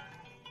 Mm-hmm.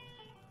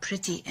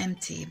 Pretty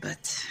empty,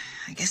 but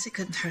I guess it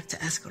couldn't hurt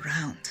to ask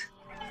around.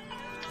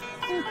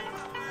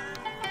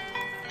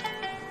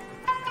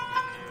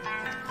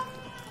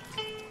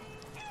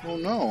 Oh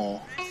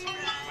no.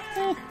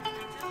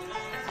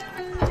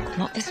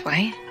 Not this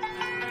way.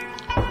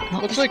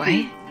 Not Looks this like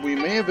way. we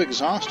may have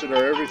exhausted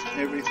our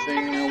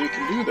everything we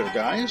can do there,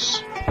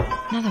 guys.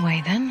 Another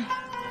way then.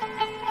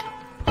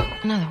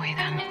 Another way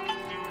then.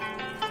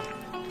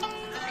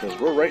 Because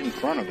we're right in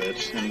front of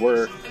it, and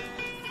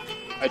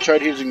I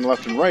tried using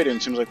left and right, and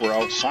it seems like we're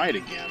outside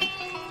again.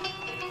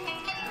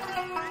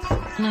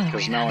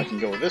 Because now I can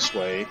go this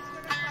way.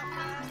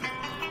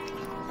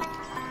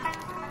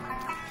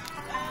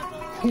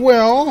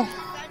 Well...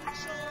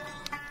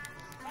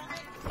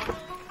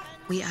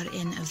 We are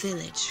in a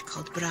village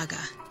called Braga.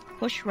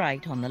 Push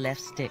right on the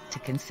left stick to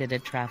consider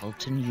travel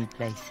to new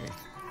places.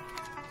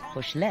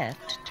 Push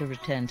left to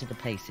return to the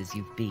places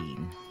you've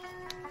been.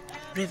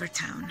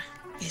 Rivertown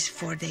is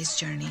 4 days'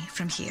 journey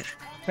from here.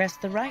 Press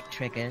the right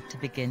trigger to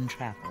begin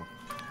travel.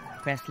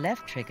 Press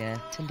left trigger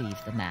to leave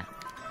the map.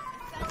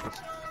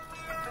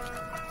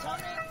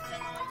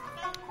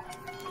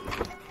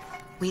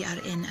 We are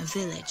in a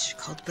village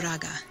called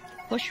Braga.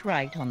 Push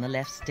right on the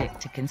left stick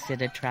to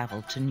consider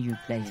travel to new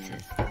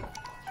places.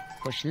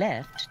 Push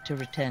left to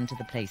return to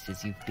the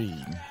places you've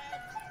been.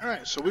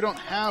 Alright, so we don't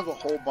have a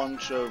whole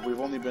bunch of...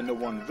 We've only been to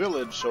one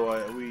village,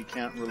 so we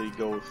can't really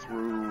go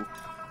through...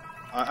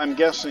 I'm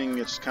guessing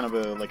it's kind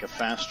of like a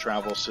fast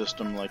travel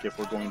system, like if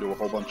we're going to a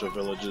whole bunch of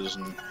villages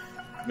and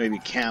maybe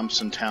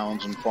camps and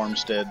towns and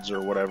farmsteads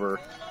or whatever.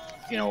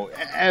 You know,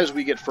 as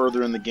we get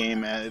further in the game,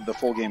 the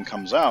full game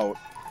comes out,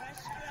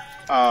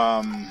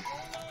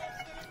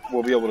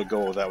 we'll be able to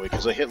go that way,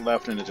 because I hit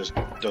left and it just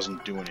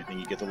doesn't do anything.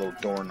 You get the little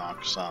door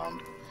knock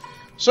sound.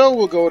 So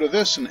we'll go to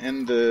this and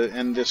end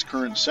this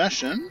current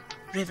session.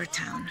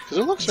 Rivertown. Because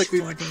it looks like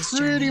we've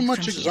pretty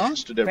much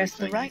exhausted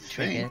everything. Press the right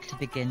trigger to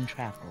begin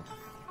travel.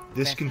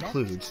 This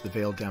concludes the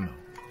Vale demo.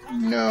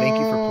 No. Thank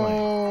you for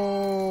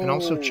playing. And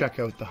also check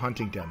out the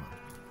hunting demo.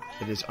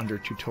 It is under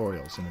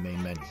tutorials in the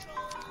main menu.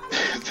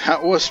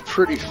 That was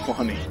pretty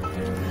funny.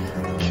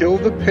 Kill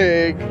the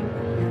pig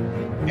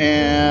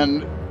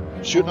and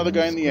shoot another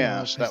guy in the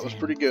ass. That was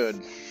pretty good.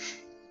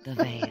 The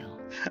Vale.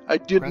 I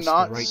did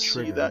not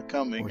see that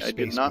coming. I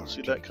did not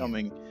see that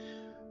coming.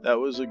 That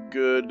was a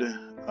good,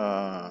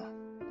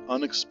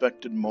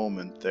 unexpected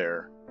moment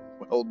there.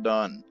 Well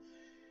done.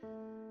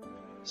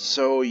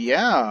 So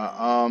yeah,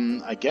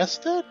 I guess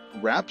that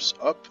wraps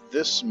up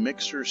this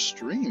Mixer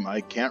stream.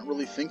 I can't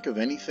really think of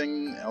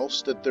anything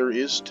else that there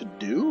is to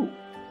do.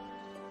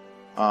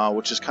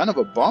 Which is kind of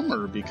a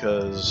bummer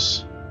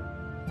because,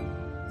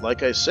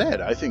 like I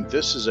said, I think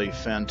this is a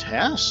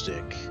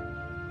fantastic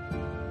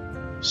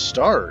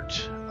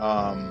start.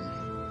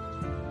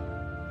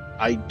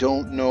 I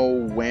don't know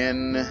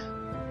when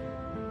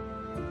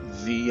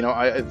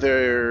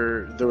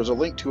there was a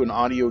link to an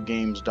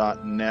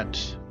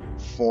audiogames.net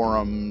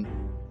forum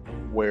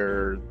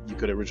where you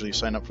could originally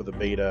sign up for the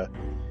beta,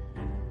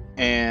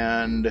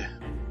 and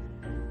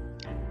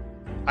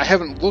I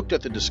haven't looked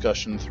at the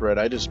discussion thread.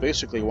 I just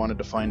basically wanted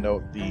to find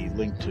out the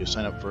link to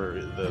sign up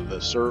for the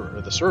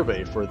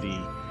survey for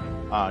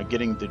the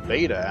getting the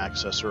beta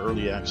access or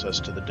early access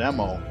to the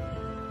demo.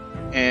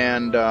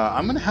 And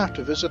I'm gonna have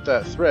to visit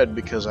that thread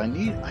because I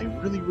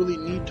really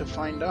need to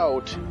find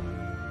out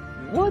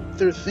what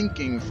they're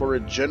thinking for a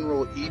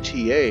general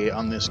ETA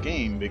on this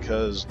game,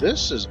 because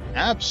this is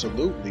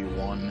absolutely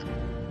one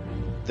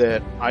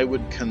that I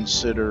would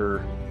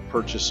consider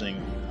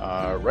purchasing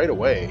right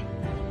away,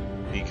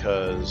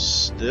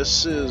 because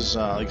this is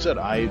like I said,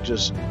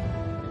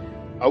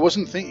 I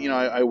wasn't thinking,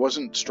 I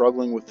wasn't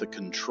struggling with the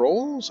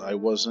controls. I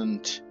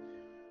wasn't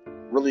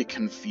really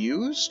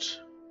confused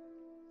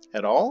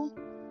at all.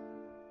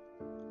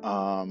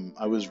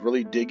 I was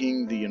really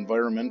digging the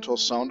environmental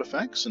sound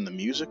effects, and the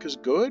music is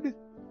good.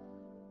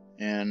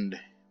 And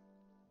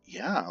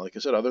yeah, like I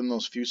said, other than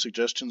those few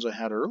suggestions I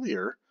had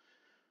earlier,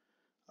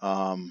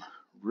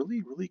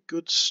 really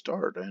good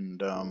start.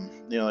 And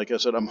like I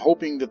said, I'm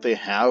hoping that they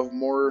have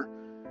more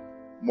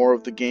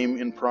of the game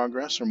in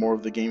progress, or more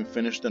of the game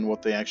finished than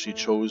what they actually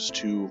chose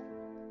to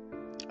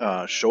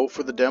show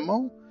for the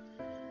demo,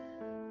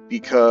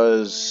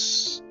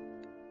 because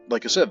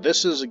like I said,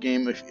 this is a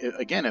game,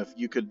 if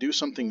you could do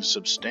something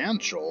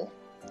substantial,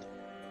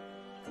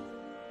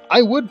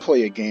 I would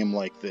play a game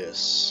like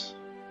this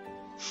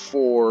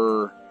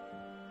for,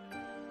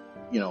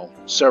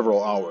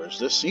 several hours.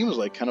 This seems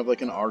like kind of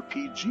like an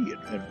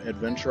RPG,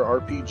 adventure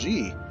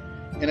RPG.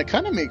 And it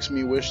kind of makes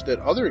me wish that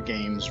other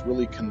games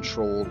really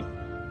controlled,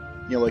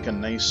 like a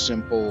nice,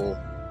 simple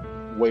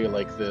way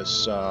like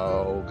this.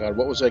 Oh god,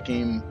 what was that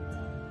game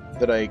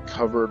that I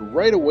covered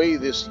right away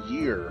this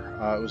year?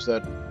 It was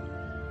that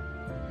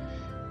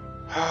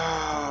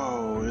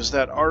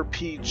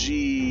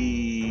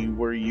RPG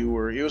where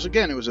it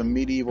was a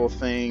medieval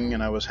thing,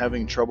 and I was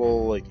having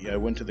trouble, I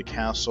went to the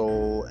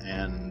castle,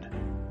 and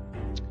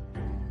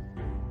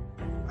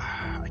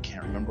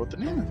remember what the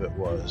name of it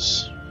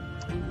was.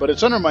 But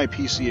it's under my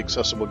PC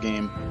accessible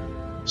game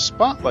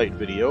Spotlight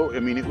video. I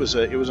mean, it was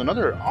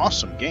another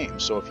awesome game.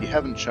 So if you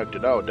haven't checked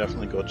it out,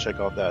 definitely go check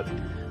out that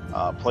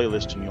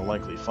playlist, and you'll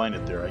likely find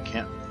it there. I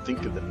can't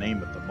think of the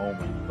name at the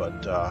moment,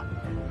 but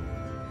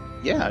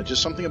yeah,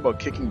 just something about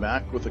kicking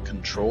back with a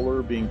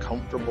controller, being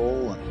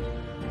comfortable, and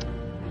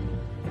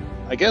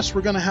I guess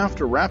we're going to have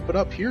to wrap it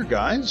up here,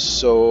 guys.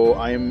 So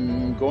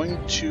I'm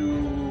going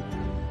to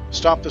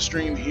stop the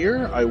stream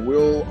here. I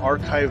will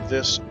archive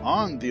this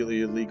on the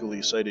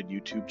Illegally Cited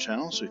YouTube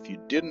channel, so if you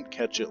didn't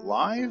catch it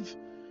live,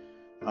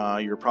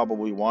 you're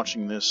probably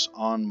watching this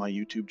on my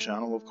YouTube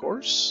channel, of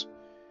course.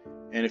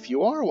 And if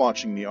you are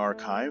watching the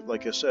archive,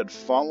 like I said,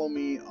 follow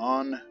me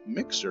on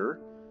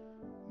Mixer,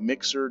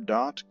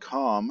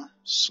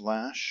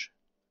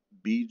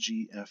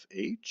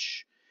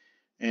 mixer.com/BGFH.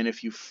 And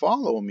if you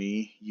follow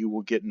me, you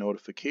will get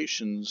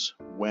notifications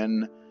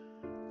when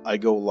I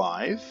go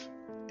live.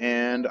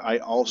 And I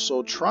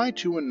also try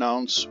to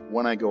announce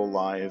when I go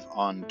live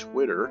on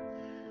Twitter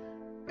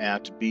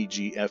at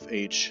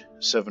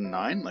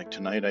BGFH79. Like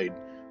tonight,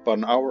 about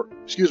an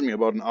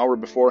hour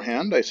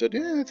beforehand, I said,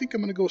 yeah, I think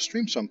I'm going to go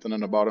stream something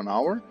in about an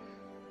hour.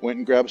 Went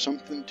and grabbed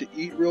something to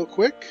eat real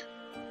quick.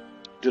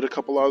 Did a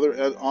couple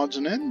other odds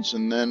and ends,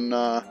 and then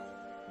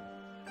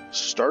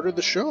started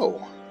the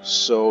show.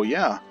 So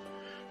yeah,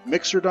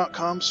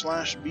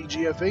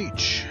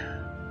 mixer.com/BGFH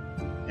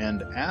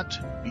and at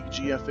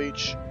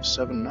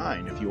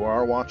BGFH79. If you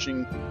are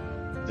watching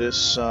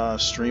this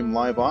stream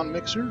live on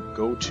Mixer,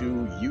 go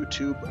to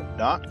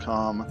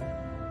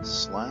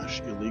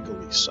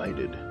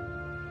youtube.com/illegally-cited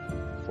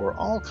for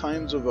all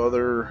kinds of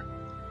other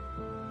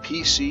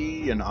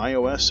PC and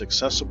iOS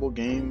accessible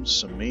games,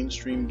 some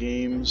mainstream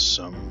games,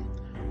 some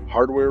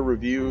hardware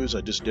reviews.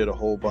 I just did a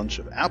whole bunch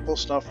of Apple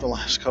stuff the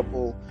last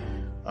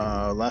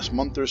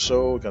month or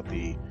so. Got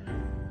the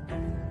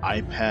new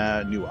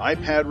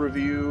iPad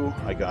review.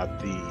 I got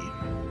the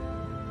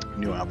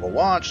new Apple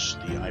Watch,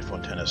 the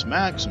iPhone XS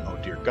Max, and oh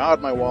dear God,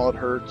 my wallet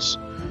hurts.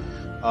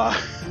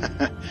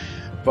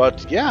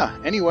 But yeah,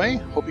 anyway,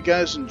 hope you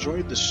guys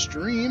enjoyed the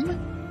stream.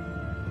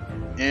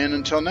 And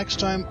until next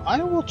time,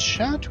 I will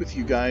chat with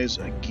you guys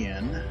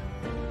again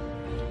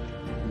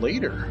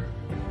later.